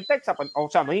allá en Texas, pues, o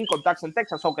sea, no es income tax en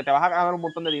Texas, o que te vas a ganar un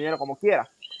montón de dinero como quieras.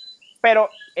 Pero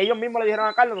ellos mismos le dijeron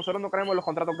a Carlos, nosotros no creemos en los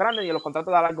contratos grandes ni en los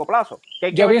contratos a largo plazo.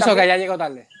 Yo pienso que ya llegó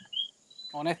tarde.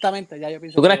 Honestamente, ya yo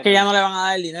pienso. ¿Tú crees que ya no le van a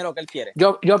dar el dinero que él quiere?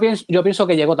 Yo pienso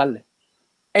que llegó tarde.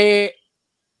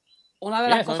 Una de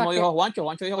las cosas que dijo Juancho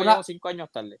dijo que llegó 5 años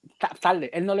tarde. Tarde,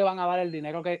 él no le van a dar el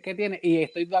dinero que tiene, y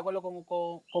estoy de acuerdo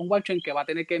con Juancho en que va a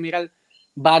tener que mirar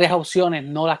varias opciones,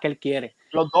 no las que él quiere.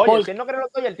 Los Dodgers, si él no quiere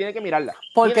los Dodgers, él tiene que mirarlas.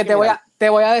 Porque te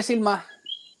voy a decir más.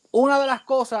 Una de las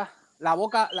cosas, la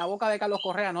boca de Carlos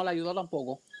Correa no le ayudó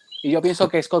tampoco, y yo pienso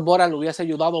que Scott Boras le hubiese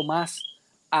ayudado más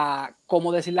a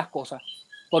cómo decir las cosas,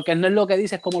 porque no es lo que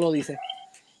dice, es cómo lo dice.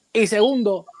 Y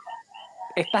segundo,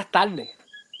 estás tarde.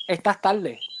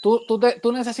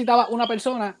 Tú necesitabas una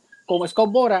persona como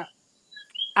Scott Boras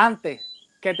antes,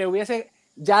 que te hubiese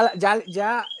ya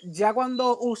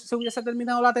cuando se hubiese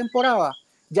terminado la temporada,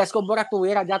 ya Scott Boras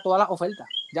tuviera ya todas las ofertas,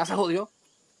 ya se jodió.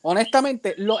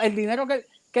 Honestamente, el dinero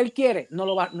que él quiere, no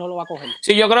lo va a coger.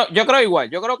 Sí, yo creo igual.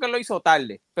 Yo creo que lo hizo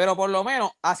tarde, pero por lo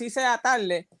menos, así sea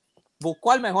tarde,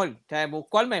 buscó al mejor. O sea,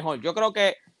 buscó al mejor. Yo creo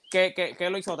que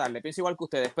lo hizo tarde. Pienso igual que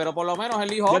ustedes, pero por lo menos él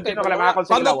dijo, Yo okay, entiendo que le van a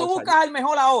conseguir cuando la tú bolsa. buscas al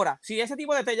mejor ahora, si ese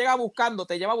tipo te lleva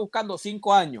buscando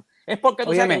 5 años, es porque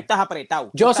tú sabes que tú estás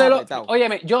apretado. Yo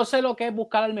sé lo que es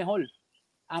buscar al mejor.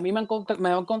 A mí me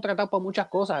han contratado por muchas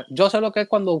cosas. Yo sé lo que es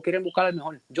cuando quieren buscar al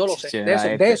mejor. Yo lo sé. Sí,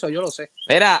 de eso yo lo sé.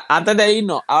 Mira, antes de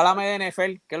irnos, háblame de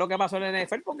NFL. ¿Qué es lo que pasó en el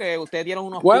NFL? Porque ustedes dieron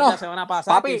unos picks la semana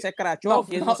pasada. Papi, ¿Quién se escrachó?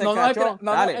 ¿Quién no se escrachó?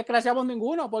 No nos escrachamos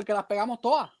ninguno porque las pegamos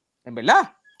todas. ¿En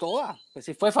verdad? Todas. Pues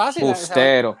si fue fácil.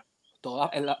 Bustero.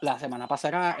 La semana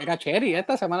pasada era cherry.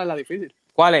 Esta semana es la difícil.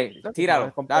 ¿Cuál es?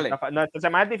 Tíralo, dale. No, esta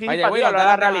semana es difícil Vaya, para ti hablar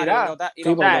la realidad.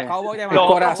 El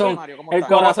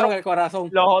corazón.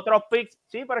 Los otros picks,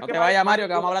 sí, pero es que vaya Mario,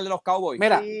 que vamos a hablar de los Cowboys.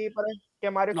 Mira, sí, pero es que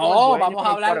Mario vamos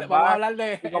a hablar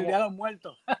de el Día de los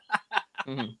Muertos.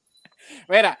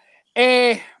 Mira,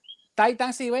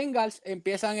 Titans y Bengals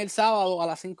empiezan el sábado a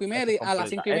las 5:30. A las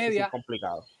 5:30. Es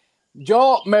complicado.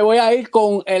 Yo me voy a ir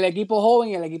con el equipo joven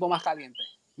y el equipo más caliente.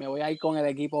 Me voy a ir con el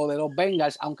equipo de los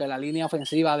Bengals, aunque la línea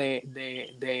ofensiva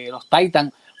de los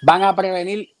Titans van a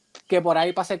prevenir que por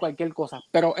ahí pase cualquier cosa.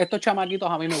 Pero estos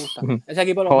chamaquitos a mí me gustan. Ese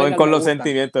equipo de los joden Bengals con los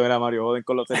sentimientos, mira Mario, joden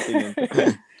con los sentimientos.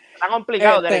 Está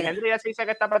complicado. Derrick Henry ya se dice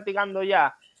que está practicando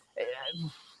ya.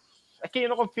 Es que yo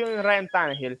no confío en Ryan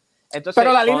Tannehill. Entonces,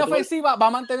 pero la línea ofensiva va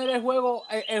a mantener el juego.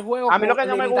 A mí lo que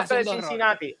no me gusta de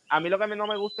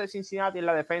Cincinnati, es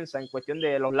la defensa en cuestión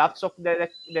de los lapsos de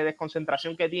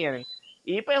desconcentración que tienen.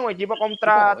 Y pues un equipo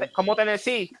como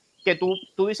Tennessee, que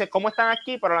tú dices cómo están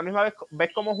aquí, pero a la misma vez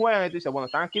ves cómo juegan y tú dices, bueno,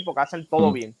 están aquí porque hacen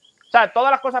todo bien. O sea, todas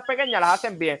las cosas pequeñas las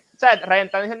hacen bien. O sea, Ryan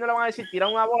Tannehill no le van a decir, tira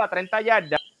una bola a 30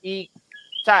 yardas y,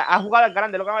 o sea, a jugar al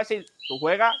grande. Lo que van a decir, tú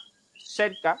juegas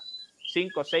cerca,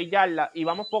 5 o 6 yardas y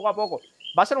vamos poco a poco.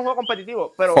 Va a ser un juego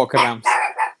competitivo, pero... Fuck Rams.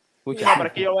 No, pero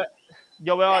es que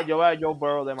yo veo a Joe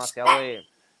Burrow demasiado de...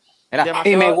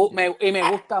 Y me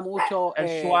gusta mucho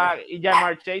el swag. Y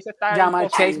Ja'Marr Chase está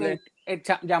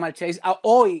Ja'Marr Chase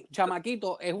hoy,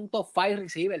 chamaquito, es un top 5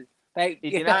 receiver.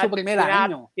 Y este es su primer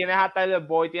año. Tienes a Tyler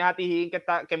Boyd, tienes a T. Higgins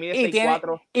que mide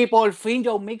 6'4". Y por fin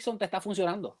Joe Mixon te está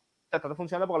funcionando. Te está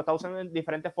funcionando porque lo está usando en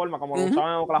diferentes formas, como lo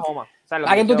usaban en Oklahoma. O sea,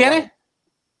 ¿a quién tú tienes?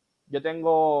 Yo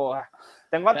tengo a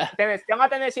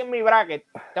Tennessee en mi bracket.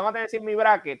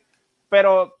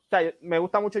 Pero o sea, me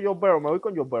gusta mucho Joe Burrow. Me voy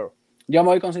con Joe Burrow. Yo me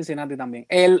voy con Cincinnati también.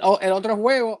 El otro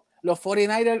juego, los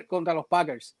 49ers contra los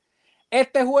Packers.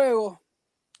 Este juego,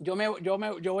 yo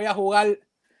voy a jugar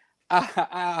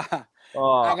a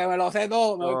que me lo sé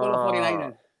todo. Me voy con los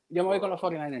 49ers. Yo me voy con los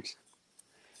 49ers.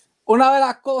 Una de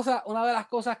las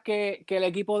cosas que el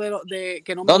equipo de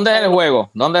que no me ¿Dónde es el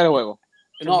juego? No,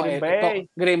 Green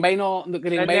Bay no.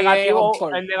 Green Bay el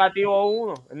negativo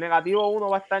 1. El negativo 1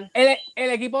 va a estar.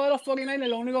 El equipo de los 49ers,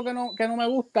 lo único que no me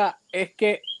gusta es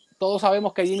que todos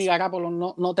sabemos que Jimmy Garoppolo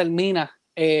no termina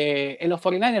en los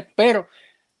 49ers, pero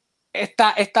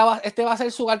este va a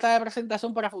ser su carta de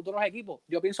presentación para futuros equipos.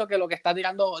 Yo pienso que lo que está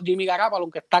tirando Jimmy Garoppolo,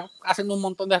 aunque está haciendo un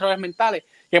montón de errores mentales,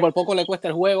 que por poco le cuesta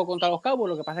el juego contra los Cowboys,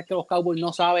 lo que pasa es que los Cowboys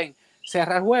no saben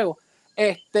cerrar el juego.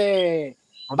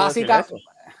 Básicamente...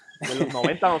 En los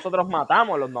 90 nosotros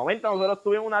matamos, en los 90 nosotros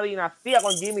tuvimos una dinastía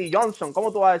con Jimmy Johnson.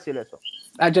 ¿Cómo tú vas a decir eso?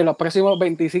 En los próximos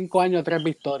 25 años, 3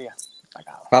 victorias.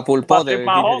 Patrick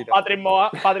Mahomes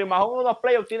en los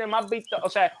playoffs tiene más victorias. O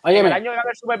sea, en el año de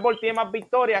ganar el Super Bowl tiene más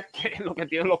victorias que lo que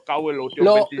tienen los Cowboys los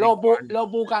últimos 25 años.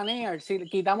 Los Buccaneers, si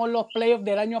quitamos los playoffs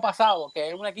del año pasado, que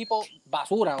es un equipo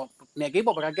basura, mi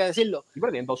equipo, pero hay que decirlo,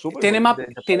 tiene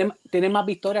más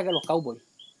victorias que los Cowboys.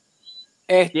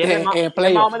 Tiene más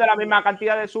o menos la misma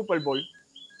cantidad de Super Bowl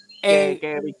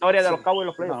que victorias de los Cowboys en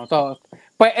los playoffs. No,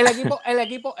 pues el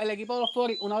equipo de los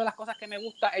 40, una de las cosas que me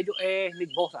gusta es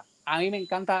Nick Bosa. A mí me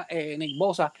encanta Nick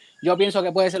Bosa. Yo pienso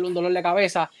que puede ser un dolor de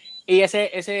cabeza y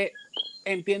ese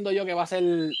entiendo yo que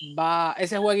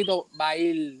ese jueguito va a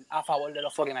ir a favor de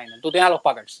los 49ers. Tú tienes a los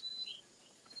Packers.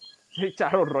 Sí,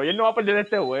 Aaron Rodgers no va a perder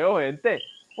este juego, gente.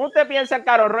 ¿Usted piensa que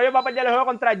Aaron Rodgers va a perder el juego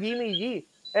contra Jimmy G?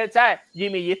 ¿Sabes?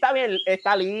 Jimmy G está bien,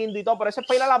 está lindo y todo, pero eso es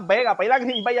para ir a Las Vegas, para ir a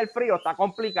Green Bay al frío, está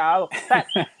complicado. ¿Sabes?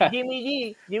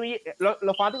 Jimmy G,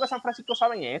 los fanáticos de San Francisco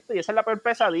saben esto y esa es la peor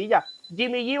pesadilla.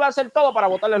 Jimmy G va a hacer todo para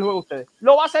botarle el juego a ustedes.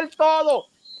 Lo va a hacer todo.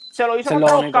 Se lo hizo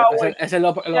contra los Cowboys. Ese es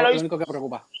lo único que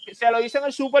preocupa. Se lo hizo en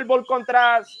el Super Bowl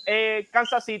contra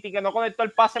Kansas City, que no conectó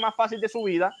el pase más fácil de su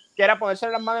vida, que era ponerse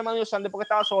en las manos de Manuel Sanders porque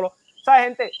estaba solo. ¿Sabes,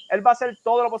 gente? Él va a hacer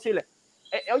todo lo posible.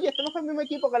 Oye, este no fue el mismo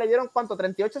equipo que le dieron, ¿cuánto?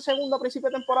 38 segundos a principio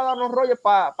de temporada a los Rodgers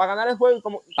para ganar el juego y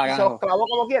se los clavó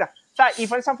como quiera. O sea, y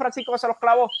fue en San Francisco que se los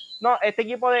clavó. No, este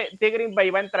equipo de Green Bay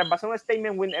va a entrar, va a ser un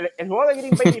statement win. El juego de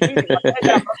Green Bay difícil va a ser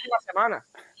la próxima semana.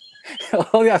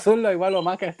 Odio azul lo igual o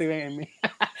más que Steven en mí.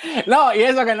 No, y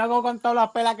eso que no hago con todas las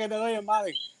pelas que te doy en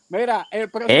Madden. Mira, el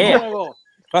próximo juego.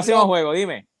 Próximo juego,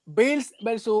 dime. Bills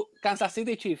versus Kansas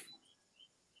City Chiefs.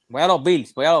 Voy a los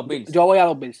Bills. Yo voy a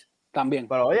los Bills también.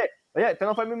 Pero oye, este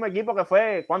no fue el mismo equipo que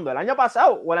fue cuando el año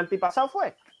pasado o el antipasado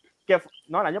fue.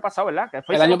 No, el año pasado, ¿verdad? Que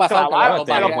fue el año pasado. Juancho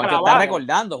está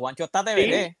recordando, Juancho está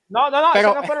TVD. Sí. No,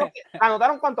 pero, eso no fue lo que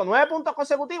anotaron cuánto, 9 puntos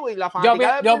consecutivos y la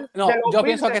fanática yo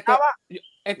pienso que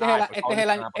este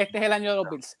es el año de los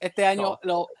Bills. Este año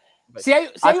si hay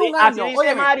un año,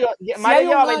 oye, Mario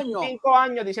lleva 25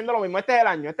 años diciendo lo mismo, este es el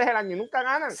año, nunca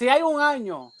ganan. Si hay un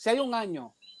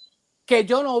año que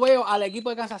yo no veo al equipo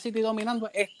de Kansas City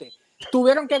dominando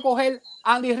tuvieron que coger,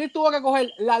 Andy Reid tuvo que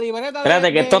coger la libreta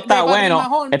Espérate, que esto está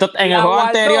bueno. Esto, en el juego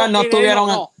anterior no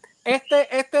estuvieron.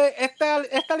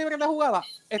 Esta libreta jugada,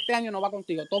 este año no va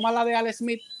contigo. Toma la de Alex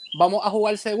Smith, vamos a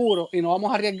jugar seguro y no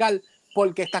vamos a arriesgar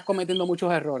porque estás cometiendo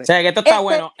muchos errores. O sea, que esto está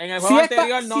bueno. En el juego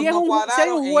anterior no cuadraron. Si hay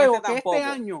un juego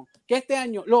que este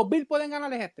año los Bills pueden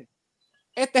ganar es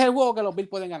Este es el juego que los Bills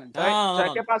pueden ganar.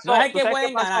 ¿Sabes qué pasó? No es el que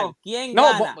pueden ganar. ¿Quién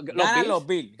gana? Ganan los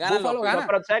Bills.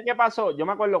 Pero ¿sabes qué pasó? Yo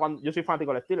me acuerdo cuando yo soy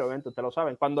fanático del Steelers, obviamente, ustedes lo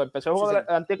saben. Cuando empezó el juego de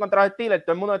Anti contra los Steelers,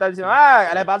 todo el mundo me está diciendo,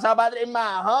 ¿qué le pasa a Patrick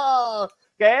Mahomes?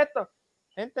 ¿Qué es esto?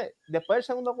 Gente, después del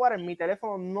segundo cuarto, mi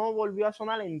teléfono no volvió a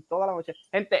sonar en toda la noche.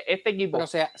 Gente, este equipo. Pero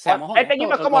este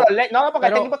equipo es como los Lakers. No, porque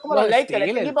este equipo es como los Lakers.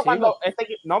 Este equipo cuando.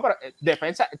 No, pero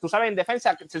defensa, tú sabes, en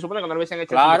defensa, se supone que no lo hubiesen hecho.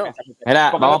 Claro. Defensa,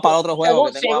 mira, vamos para otro juego.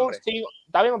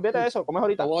 Está bien, olvídate de eso, como es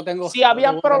ahorita. Si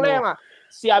habían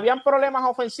problemas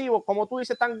ofensivos, como tú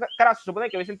dices, tan claro, se supone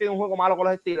que hubiesen tenido un juego malo con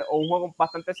los Steelers o un juego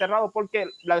bastante cerrado, porque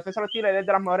la defensa de los Steelers es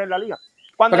de las mejores en la liga.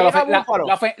 Pero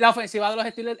la ofensiva de los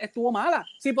Steelers estuvo mala.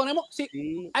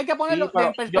 Hay que ponerlo en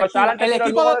perspectiva. Josh Allen el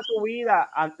equipo de su vida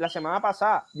la semana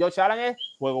pasada. Josh Allen es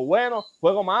juego bueno,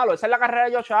 juego malo. Esa es la carrera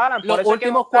de Josh Allen.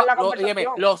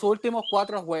 Los últimos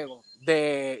 4 juegos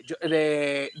de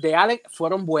Allen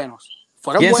fueron buenos.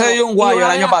 ¿Quién se dio un guayo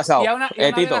el año pasado?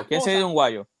 Tito, ¿quién se dio un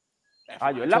guayo?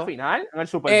 Yo en la final, en el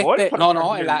Super Bowl.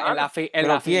 En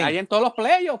la final y en todos los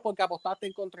playoffs, porque apostaste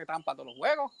en contra de Tampa todos los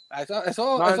juegos.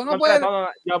 Eso no puede. No,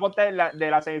 yo aposté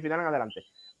de la semifinal en adelante.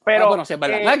 Pero bueno, sí es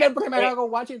verdad. No es que el primero con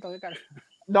Washington.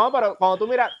 No, pero cuando tú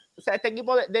miras, o sea, este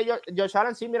equipo de Josh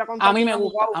Allen, sí, mira contra quién ha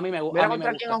jugado. Mira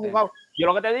contra quién ha jugado. Yo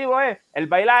lo que te digo es, él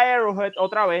va a ir a Arrowhead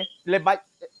otra vez.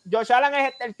 Josh Allen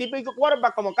es el típico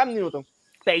quarterback como Cam Newton.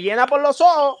 Te llena por los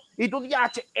ojos y tú dices,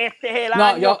 este es el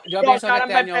año. Yo pienso que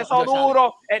este año empezó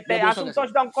duro, te hace un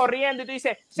touchdown corriendo y tú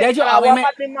dices, de hecho,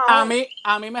 a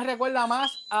mí me recuerda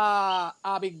más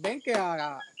a Big Ben que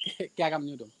a Cam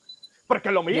Newton. Porque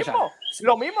es lo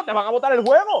mismo, te van a botar el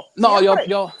juego. No,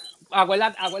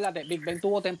 acuérdate, Big Ben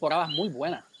tuvo temporadas muy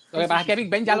buenas. Lo que pasa es que Big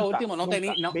Ben ya lo último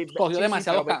cogió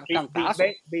demasiados cantazos.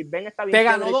 Big Ben está bien.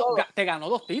 Te ganó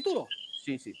 2 títulos.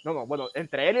 Sí. No, bueno,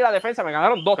 entre él y la defensa me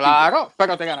ganaron 2 títulos. Claro,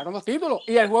 pero te ganaron 2 títulos.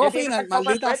 Y el juego final,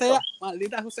 maldita sea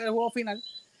el juego final.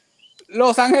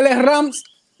 Los Ángeles Rams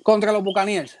contra los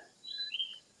Buccaneers.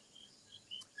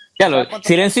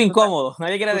 Silencio incómodo,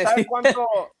 nadie quiere decir.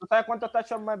 ¿Tú sabes cuánto está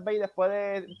Sean McVay después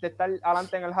de estar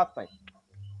adelante en el halftime?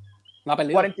 No ha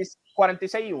perdido.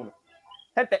 46-1.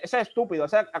 Gente, eso es estúpido. O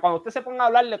sea, cuando usted se ponga a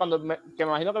hablarle, que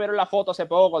me imagino que vieron la foto hace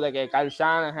poco de que Kyle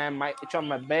Shanahan, Sean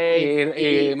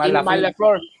McVay y Mike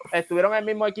LaFleur estuvieron en el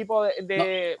mismo equipo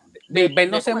Big Ben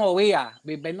no se movía.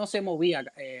 Big Ben no se movía,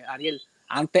 Ariel.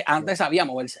 Antes sabía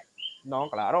moverse. No,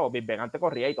 claro, Big Ben antes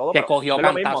corría y todo. Que cogió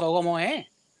cantazo como es.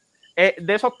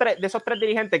 De esos tres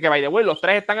dirigentes que, by the way, los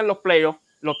 3 están en los playoffs,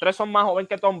 los 3 son más jóvenes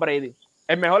que Tom Brady.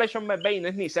 El mejor es Sean McVay, no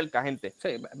es ni cerca, gente.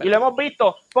 Sí, y lo hemos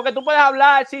visto, porque tú puedes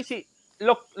hablar, sí.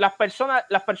 Las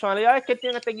personalidades que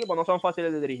tiene este equipo no son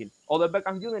fáciles de dirigir. Odell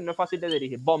Beckham Jr. no es fácil de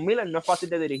dirigir. Von Miller no es fácil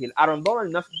de dirigir. Aaron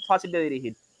Donald no es fácil de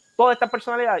dirigir. Todas estas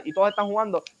personalidades y todos están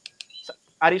jugando.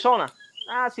 Arizona,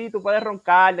 sí, tú puedes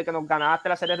roncar de que nos ganaste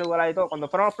la serie regular y todo. Cuando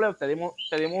fueron los playoffs te dimos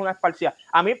una esparcida.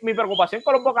 A mí mi preocupación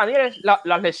con los Buccaneers es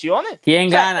las lesiones. ¿Quién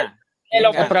gana?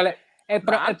 El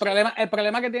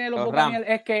problema que tienen los Buccaneers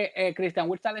es que Christian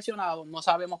Will está lesionado. No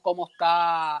sabemos cómo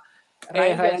está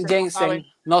Ryan Jensen.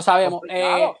 No sabemos.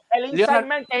 El inside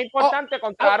man que es importante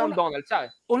contra Aaron Donald,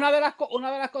 ¿sabes? Una de las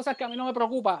cosas que a mí no me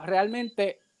preocupa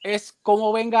realmente es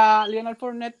cómo venga Leonard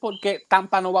Fournette, porque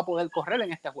Tampa no va a poder correr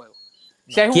en este juego.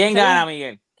 ¿Quién gana,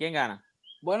 Miguel? ¿Quién gana?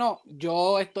 Bueno,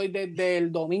 yo estoy desde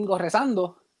el domingo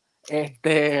rezando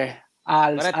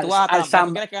al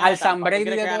Sam Brady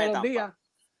de todos los días.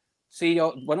 Sí,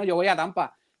 yo voy a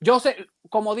Tampa. Yo sé,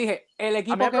 como dije, el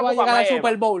equipo que va a llegar al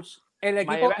Super Bowl, el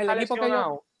equipo que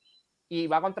yo y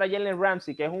va contra Jalen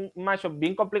Ramsey, que es un matchup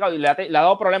bien complicado y le ha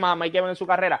dado problemas a Mike Evans en su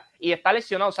carrera y está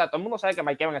lesionado, o sea, todo el mundo sabe que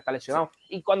Mike Evans está lesionado.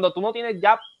 Y cuando tú no tienes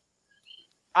ya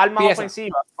armas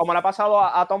ofensivas, como le ha pasado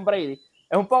a Tom Brady,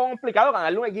 es un poco complicado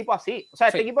ganarle un equipo así. O sea,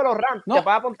 este equipo de los Rams te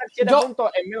va a apuntar 7 puntos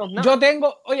en menos nada. Yo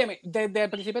tengo, óyeme, desde el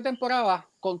principio de temporada,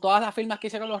 con todas las firmas que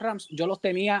hicieron los Rams, yo los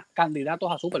tenía candidatos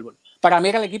a Super Bowl. Para mí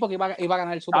era el equipo que iba a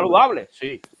ganar el Super Bowl. Saludable,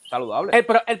 sí, saludable.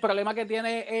 El problema que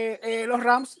tiene los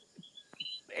Rams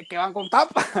es que van con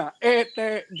Tampa.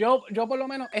 Yo por lo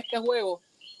menos este juego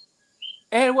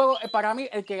es el juego, para mí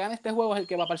el que gana este juego es el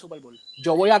que va para el Super Bowl.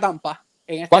 Yo voy a Tampa.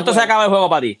 ¿Cuánto se acaba el juego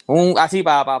para ti? Así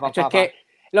para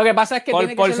lo que pasa es que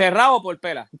por cerrado o por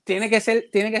pela. Tiene que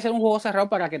ser un juego cerrado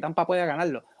para que Tampa pueda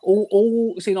ganarlo.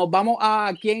 Si nos vamos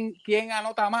a quién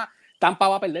anota más, Tampa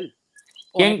va a perder.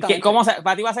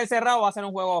 ¿Para ti va a ser cerrado o va a ser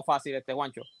un juego fácil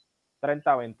Juancho?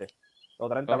 30-20 o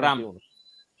 30-21.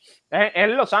 Es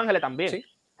en Los Ángeles también. ¿Sí?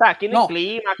 O sea, aquí no hay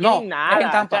clima, aquí no hay nada.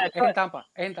 Es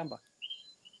en Tampa.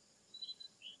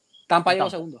 Tampa llegó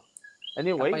segundo.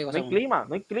 Anyway, no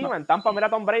hay clima. En Tampa, mira a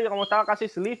Tom Brady como estaba casi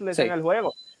sleepless en el juego.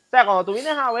 O sea, cuando tú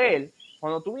vienes a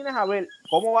ver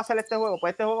cómo va a ser este juego,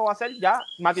 pues este juego va a ser ya.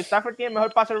 Matthew Stafford tiene el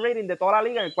mejor passer rating de toda la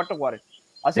liga en el cuarto quarter.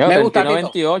 Así me gusta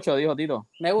 28, dijo Tito.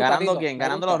 Me gusta, ¿Ganando Tito, quién?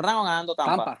 ¿Ganando los Rams o ganando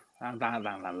Tampa?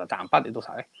 Tampa, Tito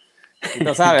sabes.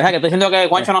 Tito sabes, que estoy diciendo que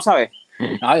Juancho no sabe.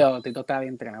 No, Tito está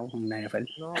bien entrenado en NFL.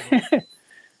 No.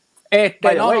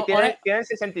 Tienen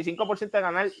 65% de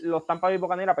ganar los Tampa Bay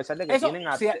Buccaneers a pesar de que tienen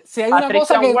a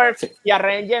Tristan Wirfs y a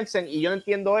Ryan Jensen, y yo no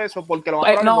entiendo eso porque los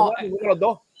ninguno de los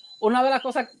dos. Una de las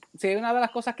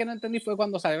cosas que no entendí fue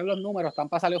cuando salieron los números.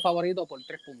 Tampa salió favorito por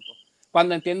 3 puntos.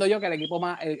 Cuando entiendo yo que el equipo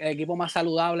más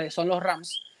saludable son los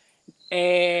Rams.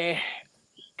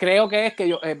 Creo que es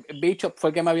que Bishop fue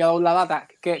el que me había dado la data,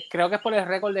 que creo que es por el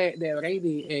récord de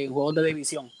Brady en juegos de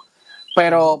división.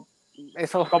 Pero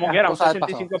eso como quiera, un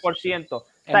 65%. O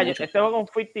sea, este juego es un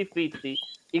 50-50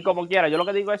 y como quiera, yo lo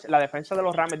que digo es la defensa de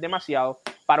los Rams es demasiado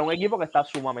para un equipo que está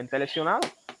sumamente lesionado.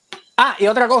 Y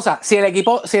otra cosa,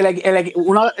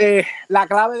 la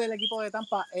clave del equipo de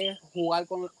Tampa es jugar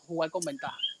con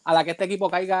ventaja. A la que este equipo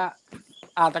caiga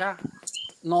atrás,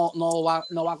 no va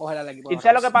a coger al equipo. ¿Y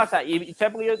sabes lo que pasa? Y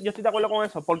sabes porque yo estoy de acuerdo con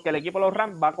eso, porque el equipo de los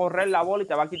Rams va a correr la bola y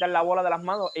te va a quitar la bola de las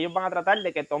manos. Ellos van a tratar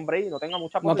de que Tom Brady no tenga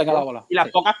mucha posesión. No tenga la bola. Y las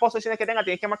pocas posesiones que tenga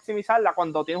tienes que maximizarla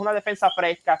cuando tienes una defensa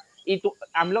fresca. Y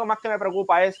a mí lo más que me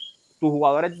preocupa es tus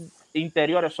jugadores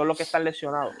interiores son los que están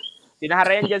lesionados. Tienes a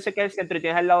Ryan Jensen, que es el centro, y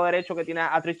tienes al lado derecho que tienes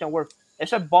a Tristan Wirfs.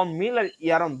 Eso es Von Miller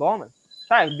y Aaron Donald. O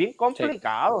sea, es bien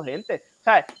complicado, gente. O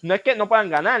sea, no es que no puedan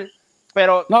ganar,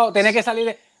 pero... No, tiene que salir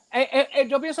de...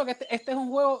 yo pienso que este es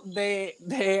un juego de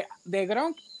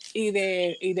Gronk y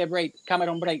de Braid,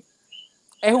 Cameron Braid.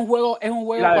 Es un juego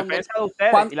la defensa de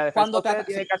ustedes, y la defensa de ustedes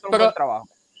tiene que hacer un buen trabajo.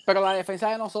 Pero la defensa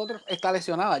de nosotros está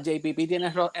lesionada. JPP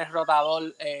tiene el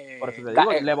rotador. Por eso te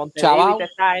digo, Levonte David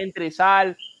está entre y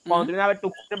sal. Cuando tienes a ver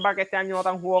tu quarterback este año no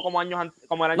tan jugó como el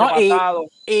año pasado.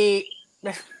 Y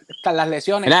están las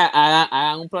lesiones. Mira,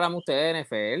 hagan un programa ustedes de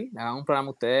NFL. Hagan un programa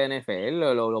ustedes de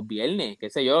NFL los viernes, qué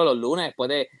sé yo, los lunes después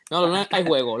de... No, los lunes hay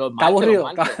juego. Los martes,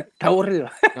 está aburrido.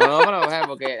 No, pero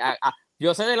porque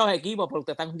yo sé de los equipos,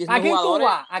 porque ustedes están diciendo jugadores.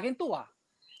 ¿A quién tú vas?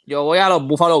 Yo voy a los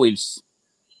Buffalo Bills.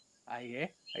 Ahí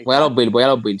es. Voy a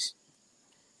los Bills.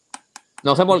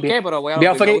 No sé por qué, pero voy a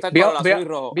los Bills.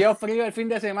 Vio frío el fin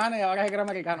de semana y ahora es el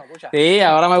americano. Escucha. Sí,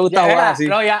 ahora me gusta jugar así.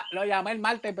 Lo llamé el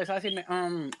martes y empezó a decirme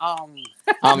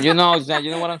you know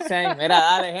what I'm saying. Mira,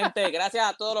 dale, gente. Gracias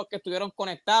a todos los que estuvieron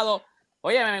conectados.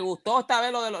 Oye, me gustó esta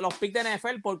vez lo de los picks de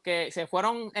NFL porque se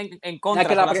fueron en contra. Es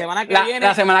que la semana que viene...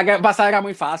 La semana que pasada era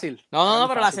muy fácil. No,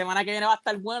 pero la semana que viene va a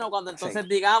estar bueno cuando entonces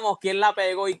digamos quién la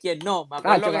pegó y quién no. Me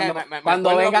acuerdo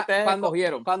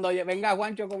cuando venga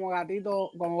Juancho como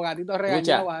gatito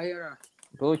regañado.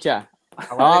 Escucha.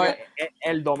 Vamos a ver.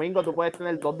 El domingo tú puedes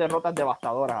tener 2 derrotas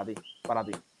devastadoras para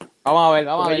ti. Vamos a ver.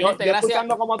 Yo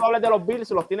escuchando como tú hablas de los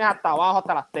Bills, los tienes hasta abajo,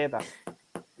 hasta las tetas.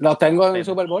 Los tengo en el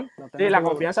Super Bowl. Sí, la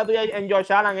confianza tuya en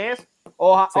Josh Allen es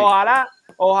ojalá,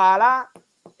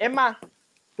 es más,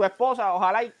 tu esposa,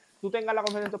 ojalá y tú tengas la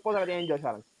confianza en tu esposa que tiene en Josh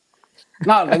Allen.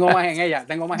 No, tengo más en ella,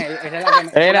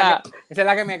 esa es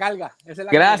la que me carga.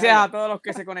 Gracias a todos los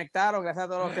que se conectaron, gracias a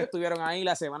todos los que estuvieron ahí.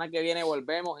 La semana que viene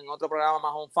volvemos en otro programa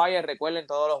más on fire. Recuerden,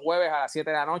 todos los jueves a las 7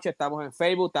 de la noche estamos en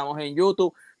Facebook, estamos en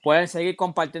YouTube. Pueden seguir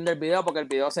compartiendo el video porque el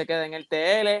video se queda en el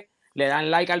TL. Le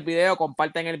dan like al video,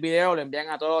 comparten el video, lo envían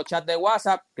a todos los chats de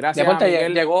WhatsApp. Gracias a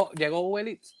Miguel. Llegó Uber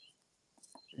Eats.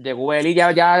 Llegó Uber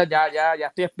Eats, ya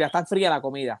está fría la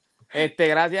comida.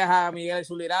 Gracias a Miguel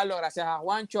Zulirarlo, gracias a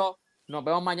Juancho. Nos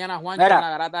vemos mañana, Juancho, en la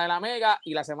Garata de la Mega.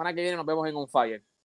 Y la semana que viene nos vemos en On Fire.